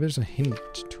same. Maybe there's a hint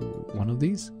to one of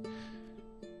these.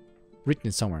 Written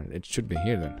it somewhere. It should be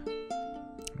here then.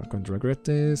 I'm not going to regret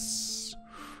this.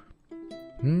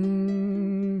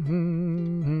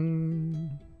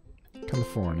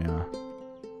 California.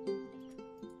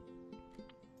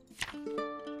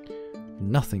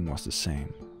 Nothing was the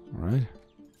same, alright?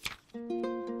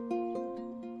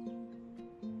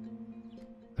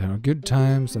 There are good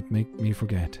times that make me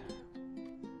forget.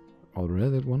 Already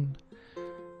that one.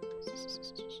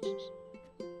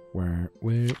 Where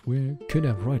could I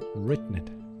have written it?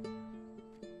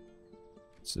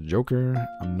 It's a Joker.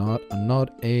 I'm not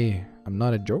a Joker? I'm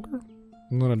not a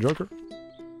Joker.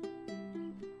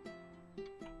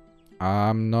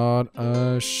 I'm not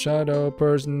a shadow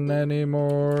person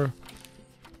anymore.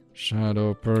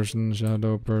 Shadow person.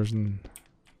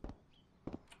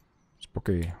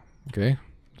 Spooky. Okay,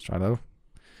 let's try that.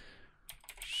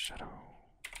 Shadow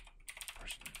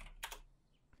person.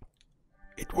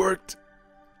 It worked.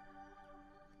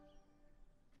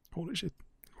 Holy shit,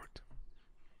 it worked.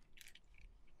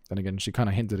 Then again, she kind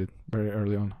of hinted it very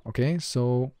early on. Okay,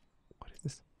 so what is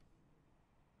this?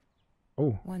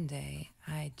 Oh. One day,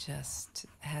 I just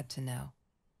had to know.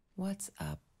 What's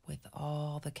up with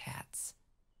all the cats?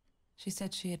 She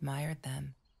said she admired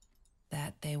them.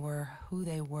 That they were who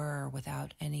they were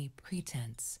without any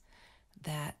pretense.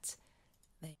 That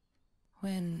they...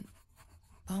 When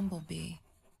Bumblebee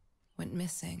went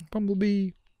missing...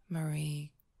 Bumblebee!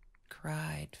 Marie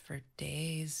cried for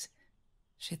days.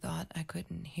 She thought I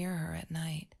couldn't hear her at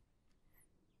night.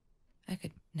 I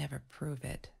could never prove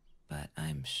it, but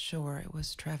I'm sure it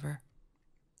was Trevor.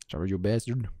 Trevor, you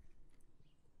bastard.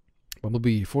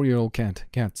 Bumblebee, 4-year-old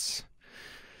cats.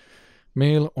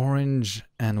 Male orange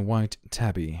and white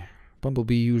tabby.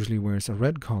 Bumblebee usually wears a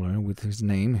red collar with his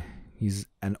name. He's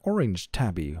an orange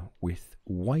tabby with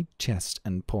white chest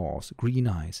and paws, green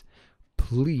eyes.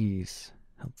 Please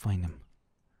help find him.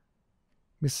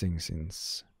 Missing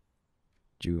since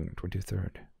June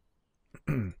 23rd.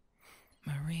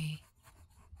 Marie,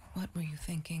 what were you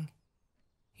thinking?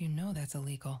 You know that's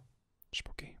illegal.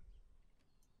 Spooky.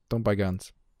 Don't buy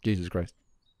guns. Jesus Christ.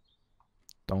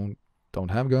 Don't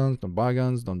have guns, don't buy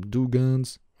guns, don't do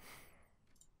guns.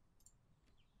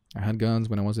 I had guns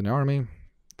when I was in the army.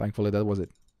 Thankfully, that was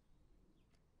it.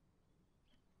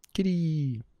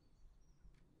 Kitty!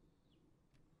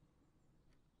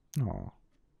 Aww.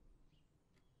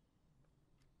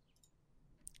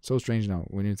 So strange now,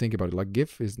 when you think about it. Like,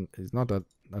 GIF is not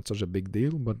such a big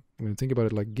deal, but when you think about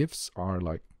it, like, GIFs are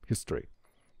like history.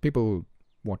 People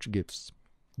watch GIFs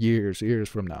years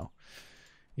from now.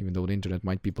 Even though the internet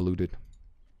might be polluted.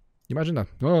 Imagine that.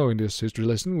 Oh, in this history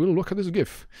lesson, we'll look at this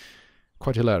GIF.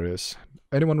 Quite hilarious.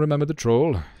 Anyone remember the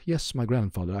troll? Yes, my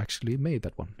grandfather actually made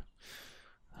that one.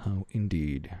 How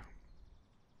indeed.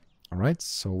 Alright,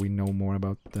 so we know more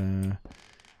about the...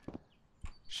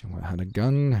 She had a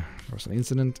gun. There was an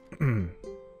incident.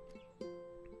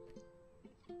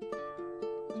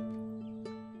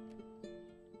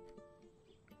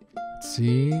 Let's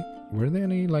see. Were there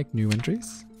any, like, new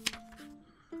entries?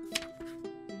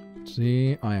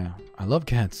 See, oh yeah, I love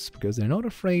cats because they're not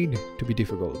afraid to be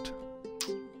difficult.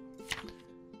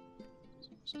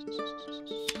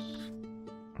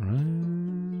 Alright.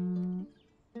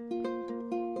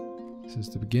 This is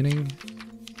the beginning.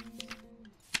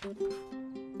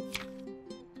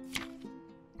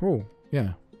 Oh,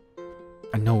 yeah.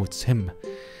 I know it's him,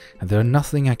 and there's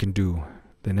nothing I can do.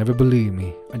 They never believe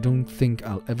me. I don't think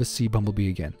I'll ever see Bumblebee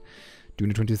again. June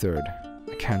the 23rd.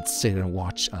 I can't sit and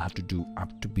watch. I'll have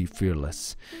to be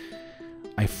fearless.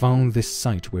 I found this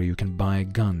site where you can buy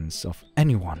guns of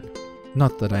anyone.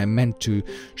 Not that I meant to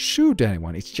shoot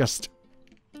anyone. It's just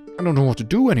I don't know what to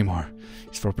do anymore.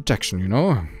 It's for protection, you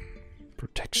know.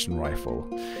 Protection rifle.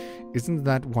 Isn't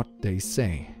that what they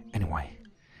say? Anyway,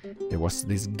 there was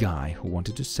this guy who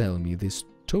wanted to sell me this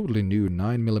totally new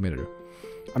 9mm.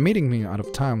 I'm meeting me out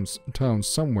of town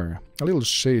somewhere. A little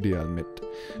shady, I admit.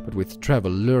 But with Trevor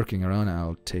lurking around,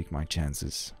 I'll take my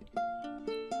chances.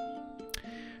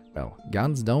 Well,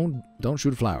 guns don't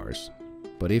shoot flowers.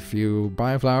 But if you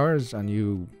buy flowers and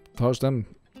you toss them,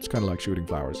 it's kind of like shooting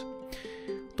flowers.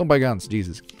 Don't buy guns,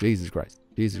 Jesus Christ.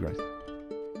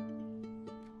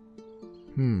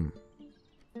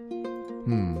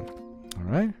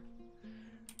 Alright.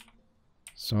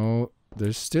 So,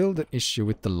 there's still the issue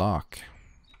with the lock.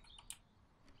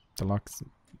 The lock's...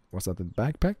 Was that the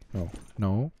backpack?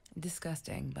 No.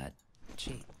 Disgusting, but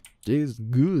cheap.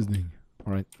 Disgusting.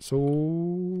 Alright,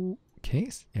 so...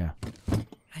 Case? Yeah.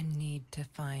 I need to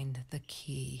find the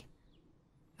key.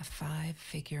 A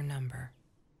 5-figure number.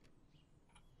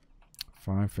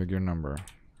 5-figure number.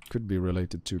 Could be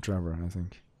related to Trevor, I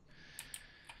think.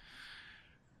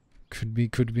 Could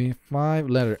be. 5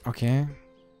 letter. Okay.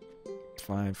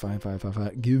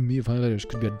 5. Give me 5 letters.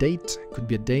 Could be a date.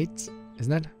 Isn't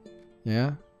that?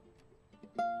 Yeah.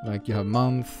 Like you have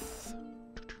month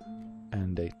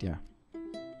and date, yeah.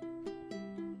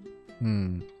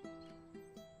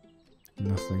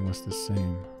 Nothing was the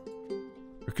same.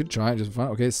 We could try just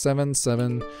find. Okay,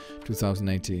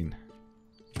 7/7/2018.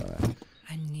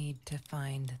 I need to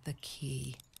find the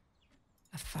key.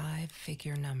 A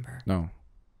 5-figure number. No.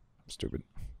 I'm stupid.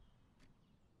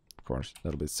 Of course,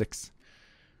 that'll be 6.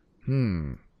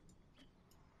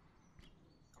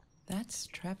 That's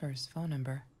Trevor's phone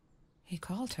number. He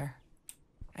called her.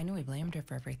 I knew he blamed her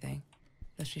for everything,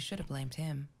 though she should have blamed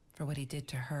him for what he did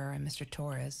to her and Mr.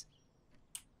 Torres.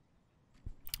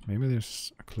 Maybe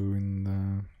there's a clue in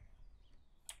the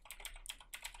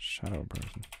shadow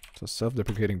person. It's a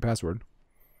self-deprecating password.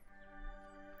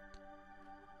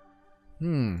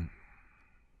 One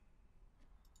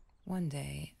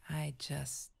day,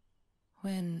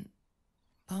 when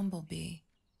Bumblebee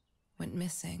went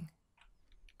missing,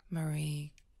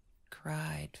 Marie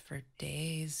cried for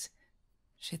days.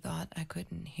 She thought I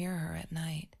couldn't hear her at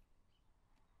night.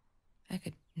 I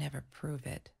could never prove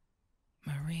it.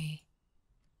 Marie,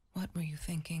 what were you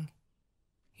thinking?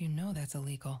 You know that's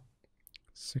illegal.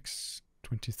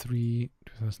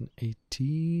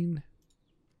 6/23/2018.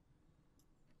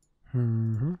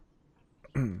 What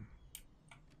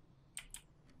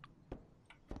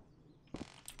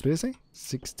did I say?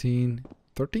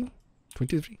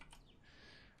 16/13/23.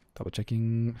 Double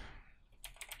checking.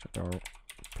 Check our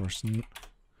person.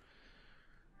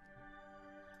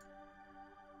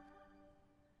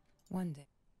 One day,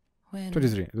 when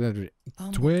 23.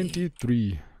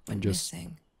 23. went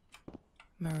missing,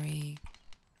 Marie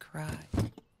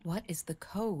cried. What is the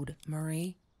code,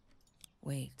 Marie?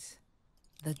 Wait.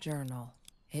 The journal.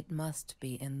 It must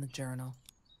be in the journal.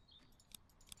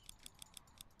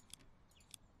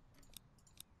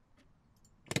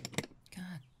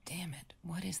 God damn it.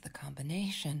 What is the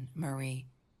combination, Marie?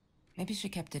 Maybe she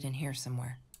kept it in here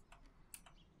somewhere.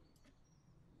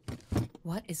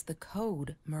 What is the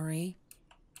code, Marie?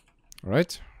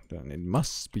 Alright, then it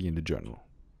must be in the journal.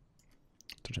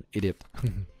 Such an idiot.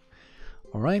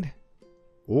 Alright.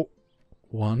 Oh,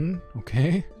 1,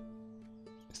 okay.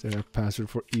 Is there a password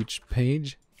for each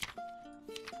page?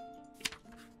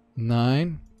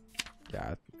 9.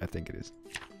 Yeah, I think it is.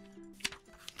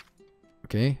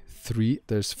 Okay, 3.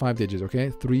 There's 5 digits,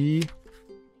 okay? 3,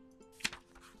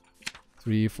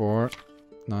 4,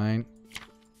 9.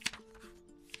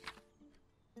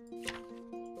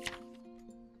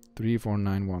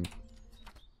 3491.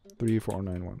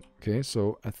 3491. Okay,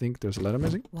 so I think there's a letter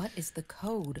missing. What is the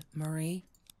code, Marie?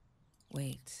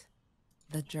 Wait.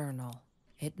 The journal.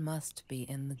 It must be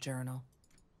in the journal.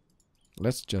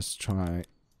 Let's just try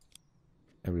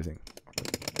everything.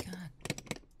 God.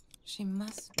 She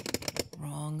must...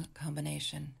 Wrong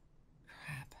combination.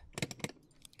 Crap.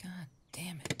 God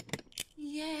damn it.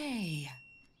 Yay!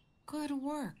 Good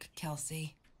work,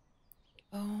 Kelsey.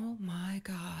 Oh my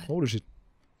god. Holy shit.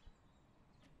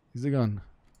 He's the gun.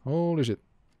 Holy shit.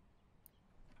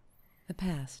 The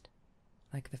past,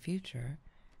 like the future,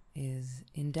 is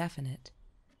indefinite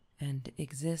and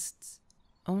exists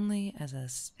only as a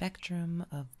spectrum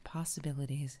of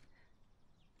possibilities.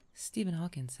 Stephen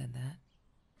Hawking said that.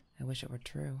 I wish it were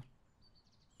true.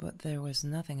 But there was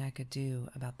nothing I could do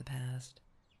about the past.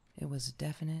 It was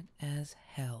definite as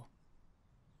hell.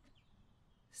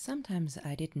 Sometimes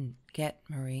I didn't get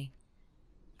Marie.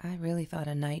 I really thought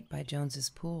a night by Jones's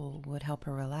pool would help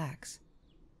her relax.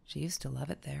 She used to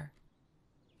love it there.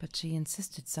 But she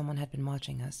insisted someone had been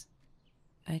watching us.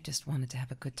 I just wanted to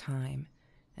have a good time,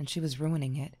 and she was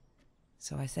ruining it.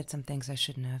 so I said some things I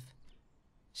shouldn't have.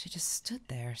 She just stood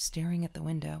there, staring at the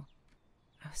window.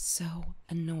 I was so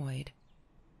annoyed.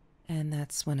 And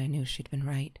that's when I knew she'd been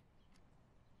right.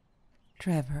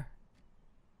 Trevor.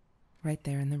 Right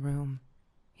there in the room.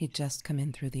 He'd just come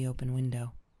in through the open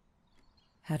window.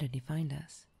 How did he find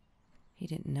us? He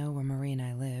didn't know where Marie and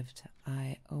I lived.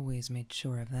 I always made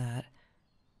sure of that.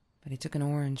 But he took an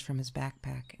orange from his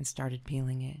backpack and started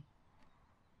peeling it.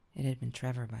 It had been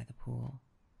Trevor by the pool,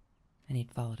 and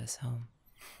he'd followed us home.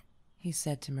 He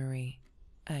said to Marie,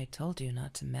 "I told you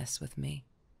not to mess with me."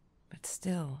 But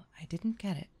still, I didn't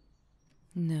get it.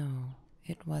 No,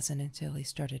 it wasn't until he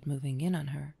started moving in on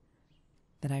her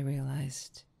that I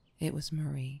realized it was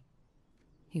Marie.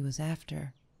 He was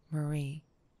after Marie.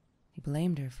 He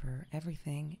blamed her for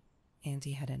everything, and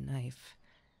he had a knife.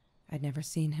 I'd never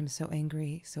seen him so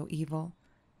angry, so evil.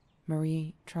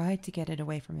 Marie tried to get it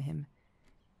away from him.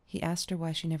 He asked her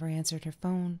why she never answered her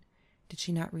phone. Did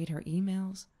she not read her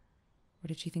emails? Or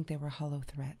did she think they were hollow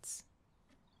threats?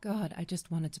 God, I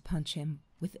just wanted to punch him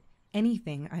with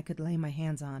anything I could lay my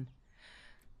hands on.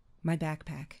 My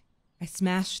backpack. I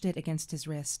smashed it against his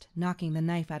wrist, knocking the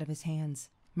knife out of his hands.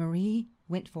 Marie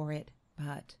went for it,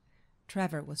 but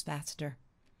Trevor was faster.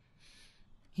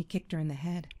 He kicked her in the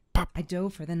head. Pop. I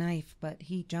dove for the knife, but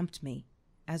he jumped me.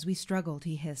 As we struggled,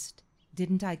 he hissed,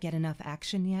 "Didn't I get enough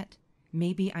action yet?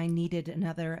 Maybe I needed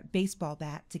another baseball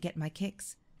bat to get my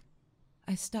kicks."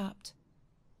 I stopped,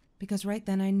 because right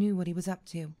then I knew what he was up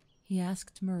to. He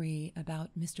asked Marie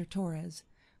about Mr. Torres.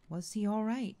 Was he all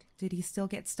right? Did he still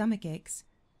get stomach aches?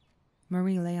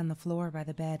 Marie lay on the floor by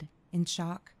the bed, in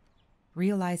shock,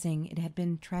 realizing it had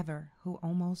been Trevor who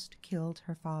almost killed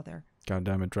her father. God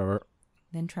damn it, Trevor.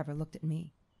 Then Trevor looked at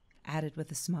me, added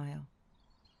with a smile.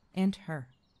 And her.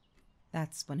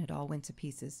 That's when it all went to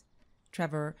pieces.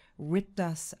 Trevor ripped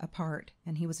us apart,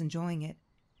 and he was enjoying it.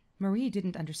 Marie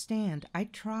didn't understand. I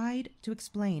tried to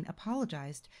explain,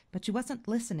 apologized, but she wasn't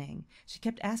listening. She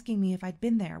kept asking me if I'd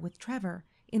been there with Trevor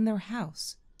in their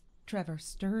house. Trevor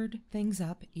stirred things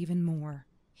up even more.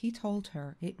 He told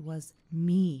her it was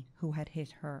me who had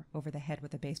hit her over the head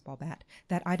with a baseball bat,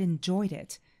 that I'd enjoyed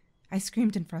it. I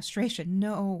screamed in frustration,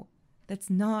 "No, that's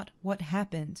not what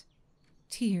happened."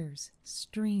 Tears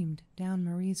streamed down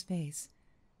Marie's face.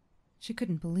 She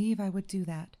couldn't believe I would do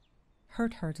that,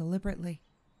 hurt her deliberately.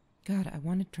 God, I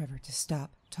wanted Trevor to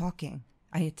stop talking.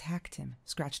 I attacked him,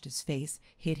 scratched his face,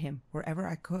 hit him wherever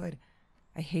I could.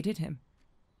 I hated him.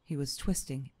 He was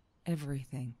twisting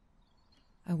everything.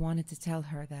 I wanted to tell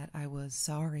her that I was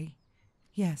sorry.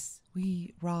 Yes,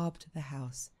 we robbed the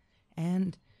house,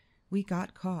 and we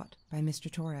got caught by Mr.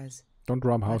 Torres. Don't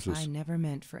rob houses. But I never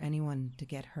meant for anyone to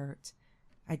get hurt.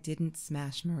 I didn't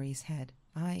smash Marie's head.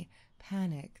 I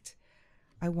panicked.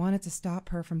 I wanted to stop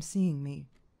her from seeing me.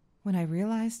 When I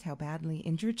realized how badly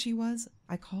injured she was,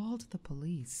 I called the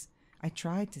police. I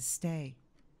tried to stay,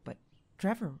 but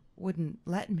Trevor wouldn't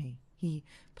let me. He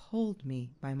pulled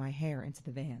me by my hair into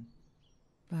the van.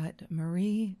 But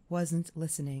Marie wasn't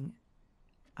listening.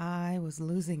 I was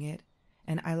losing it,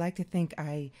 and I like to think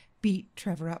I beat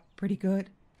Trevor up pretty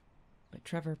good. But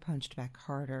Trevor punched back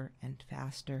harder and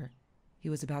faster. He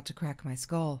was about to crack my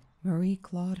skull. Marie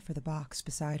clawed for the box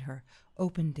beside her,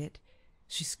 opened it.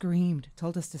 She screamed,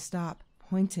 told us to stop,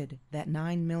 pointed that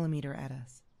 9mm at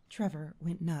us. Trevor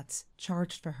went nuts,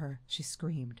 charged for her. She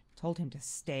screamed, told him to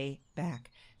stay back.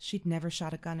 She'd never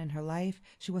shot a gun in her life.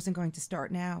 She wasn't going to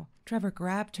start now. Trevor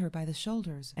grabbed her by the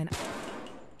shoulders and...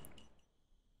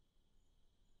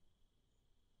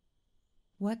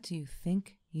 What you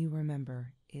think you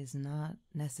remember is not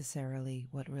necessarily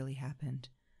what really happened,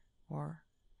 or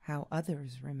how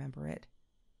others remember it.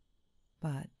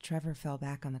 But Trevor fell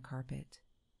back on the carpet,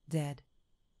 dead.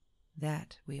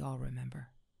 That we all remember.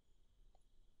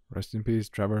 Rest in peace,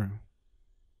 Trevor.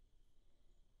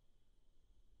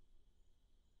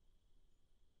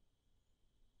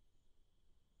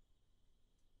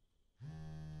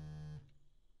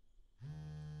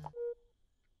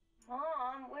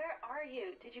 Mom, where are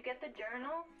you? Did you get the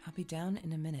journal? I'll be down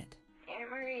in a minute. Aunt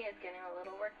Marie is getting a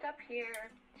little worked up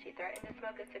here. She threatened to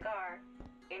smoke a cigar.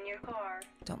 In your car.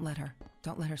 Don't let her.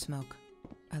 Don't let her smoke.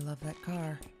 I love that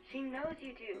car. She knows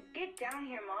you do. Get down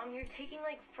here, Mom. You're taking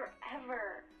like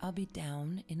forever. I'll be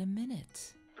down in a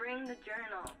minute. Bring the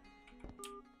journal.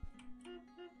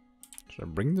 Should I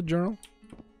bring the journal?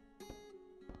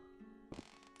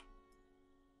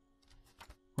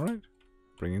 Alright.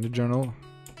 Bringing the journal.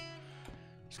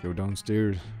 Let's go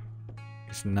downstairs.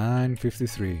 It's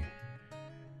 9:53.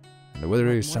 And the weather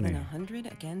is More sunny. than 100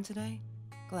 again today?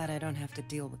 Glad I don't have to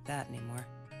deal with that anymore.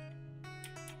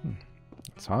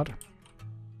 It's hot.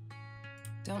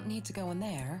 Don't need to go in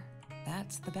there.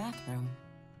 That's the bathroom.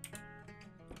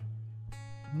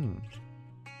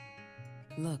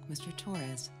 Look, Mr.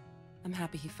 Torres, I'm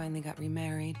happy he finally got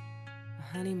remarried. A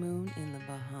honeymoon in the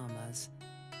Bahamas.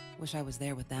 Wish I was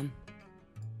there with them.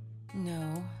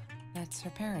 No, that's her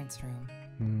parents' room.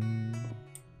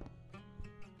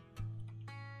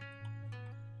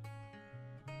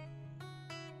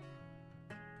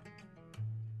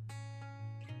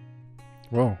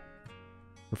 Whoa.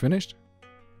 We're finished?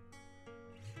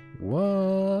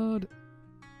 What?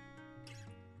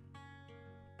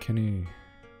 Kenny,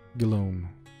 Guillaume,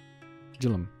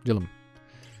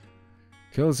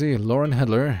 Kelsey, Lauren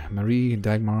Hedler, Marie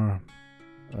Dagmar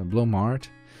Blomart,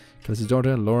 Kelsey's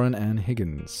daughter, Lauren Ann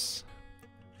Higgins.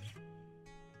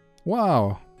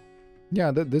 Wow.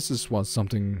 Yeah, this was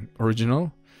something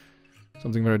original.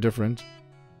 Something very different.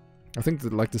 I think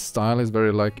that like the style is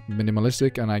very like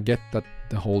minimalistic, and I get that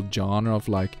the whole genre of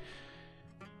like,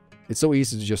 it's so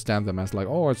easy to just stamp them as like,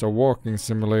 oh, it's a walking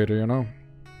simulator, you know.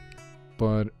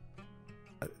 But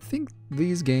I think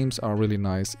these games are really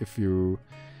nice if you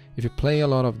play a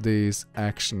lot of these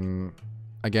action.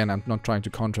 Again, I'm not trying to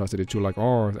contrast it to like,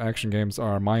 oh, action games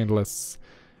are mindless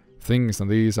things and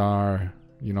these are,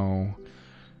 you know,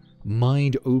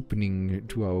 mind opening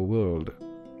to our world.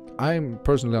 I'm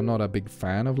not a big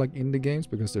fan of like indie games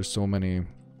because there's so many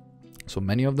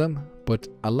of them, but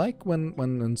I like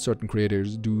when certain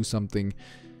creators do something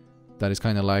that is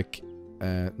kind of like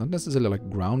not necessarily like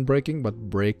groundbreaking, but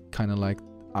break kind of like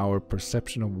our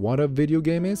perception of what a video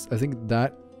game is. I think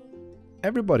that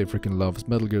everybody freaking loves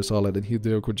Metal Gear Solid and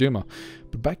Hideo Kojima,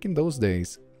 but back in those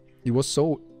days it was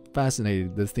so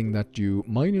fascinating, the thing that you,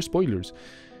 minor spoilers,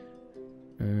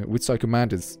 with Psycho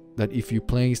Mantis, that if you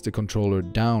placed the controller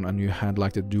down and you had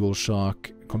like the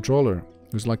DualShock controller,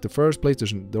 it was like the first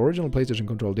PlayStation, the original PlayStation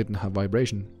controller didn't have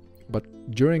vibration, but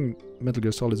during Metal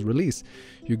Gear Solid's release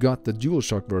you got the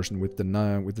DualShock version with the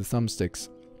thumbsticks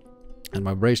and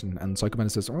vibration, and Psycho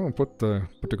Mantis says, oh, put the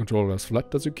controller as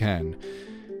flat as you can,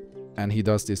 and he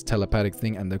does this telepathic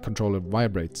thing and the controller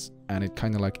vibrates, and it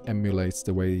kind of like emulates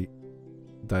the way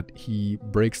that he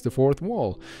breaks the fourth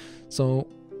wall. So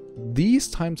these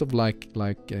types of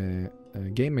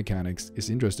game mechanics is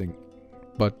interesting,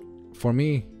 but for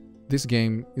me this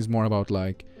game is more about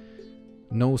like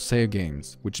no save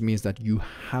games, which means that you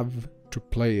have to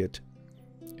play it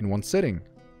in one sitting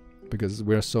because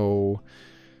we're so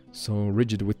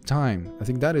rigid with time. I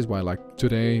think that is why like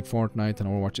today Fortnite and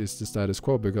Overwatch is the status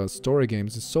quo, because story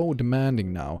games is so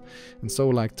demanding now and so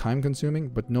like time consuming,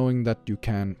 but knowing that you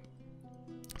can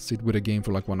sit with a game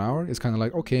for like 1 hour is kind of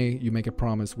like, okay, you make a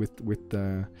promise with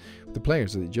the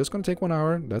players, it's just gonna take 1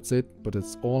 hour, that's it, but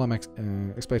that's all I'm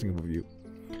expecting of you.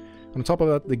 On top of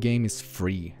that, the game is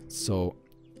free, so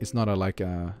it's not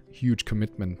a huge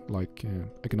commitment like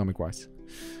economic wise.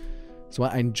 So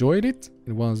I enjoyed it.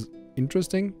 It was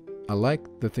interesting. I like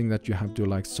the thing that you have to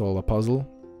like solve a puzzle.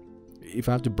 If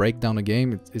I have to break down a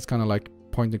game, it's kind of like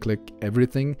point and click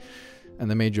everything,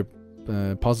 and the major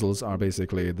puzzles are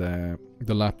basically the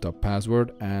laptop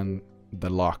password and the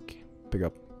lock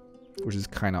pickup, which is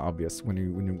kind of obvious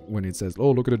when it says,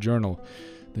 oh, look at a journal.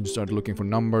 Then you start looking for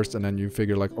numbers, and then you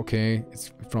figure like, okay,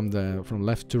 it's from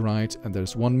left to right, and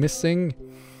there's one missing.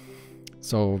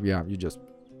 So yeah, you just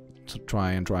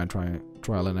try and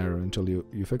trial and error until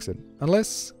you fix it.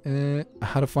 Unless I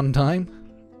had a fun time.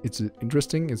 It's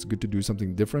interesting. It's good to do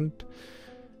something different.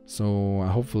 So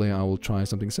hopefully I will try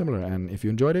something similar, and if you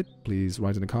enjoyed it, please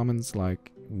write in the comments like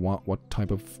what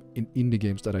type of indie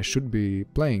games that I should be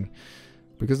playing,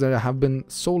 because there have been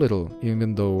so little,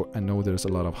 even though I know there's a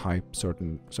lot of hype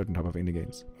certain type of indie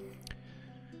games.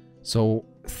 So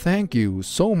thank you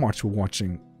so much for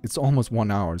watching. It's almost 1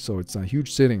 hour, so it's a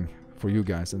huge sitting for you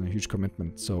guys and a huge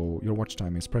commitment, so your watch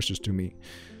time is precious to me.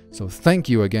 So thank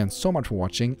you again so much for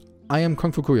watching. I am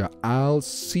KungFuKuya. I'll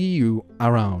see you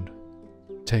around.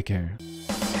 Take care.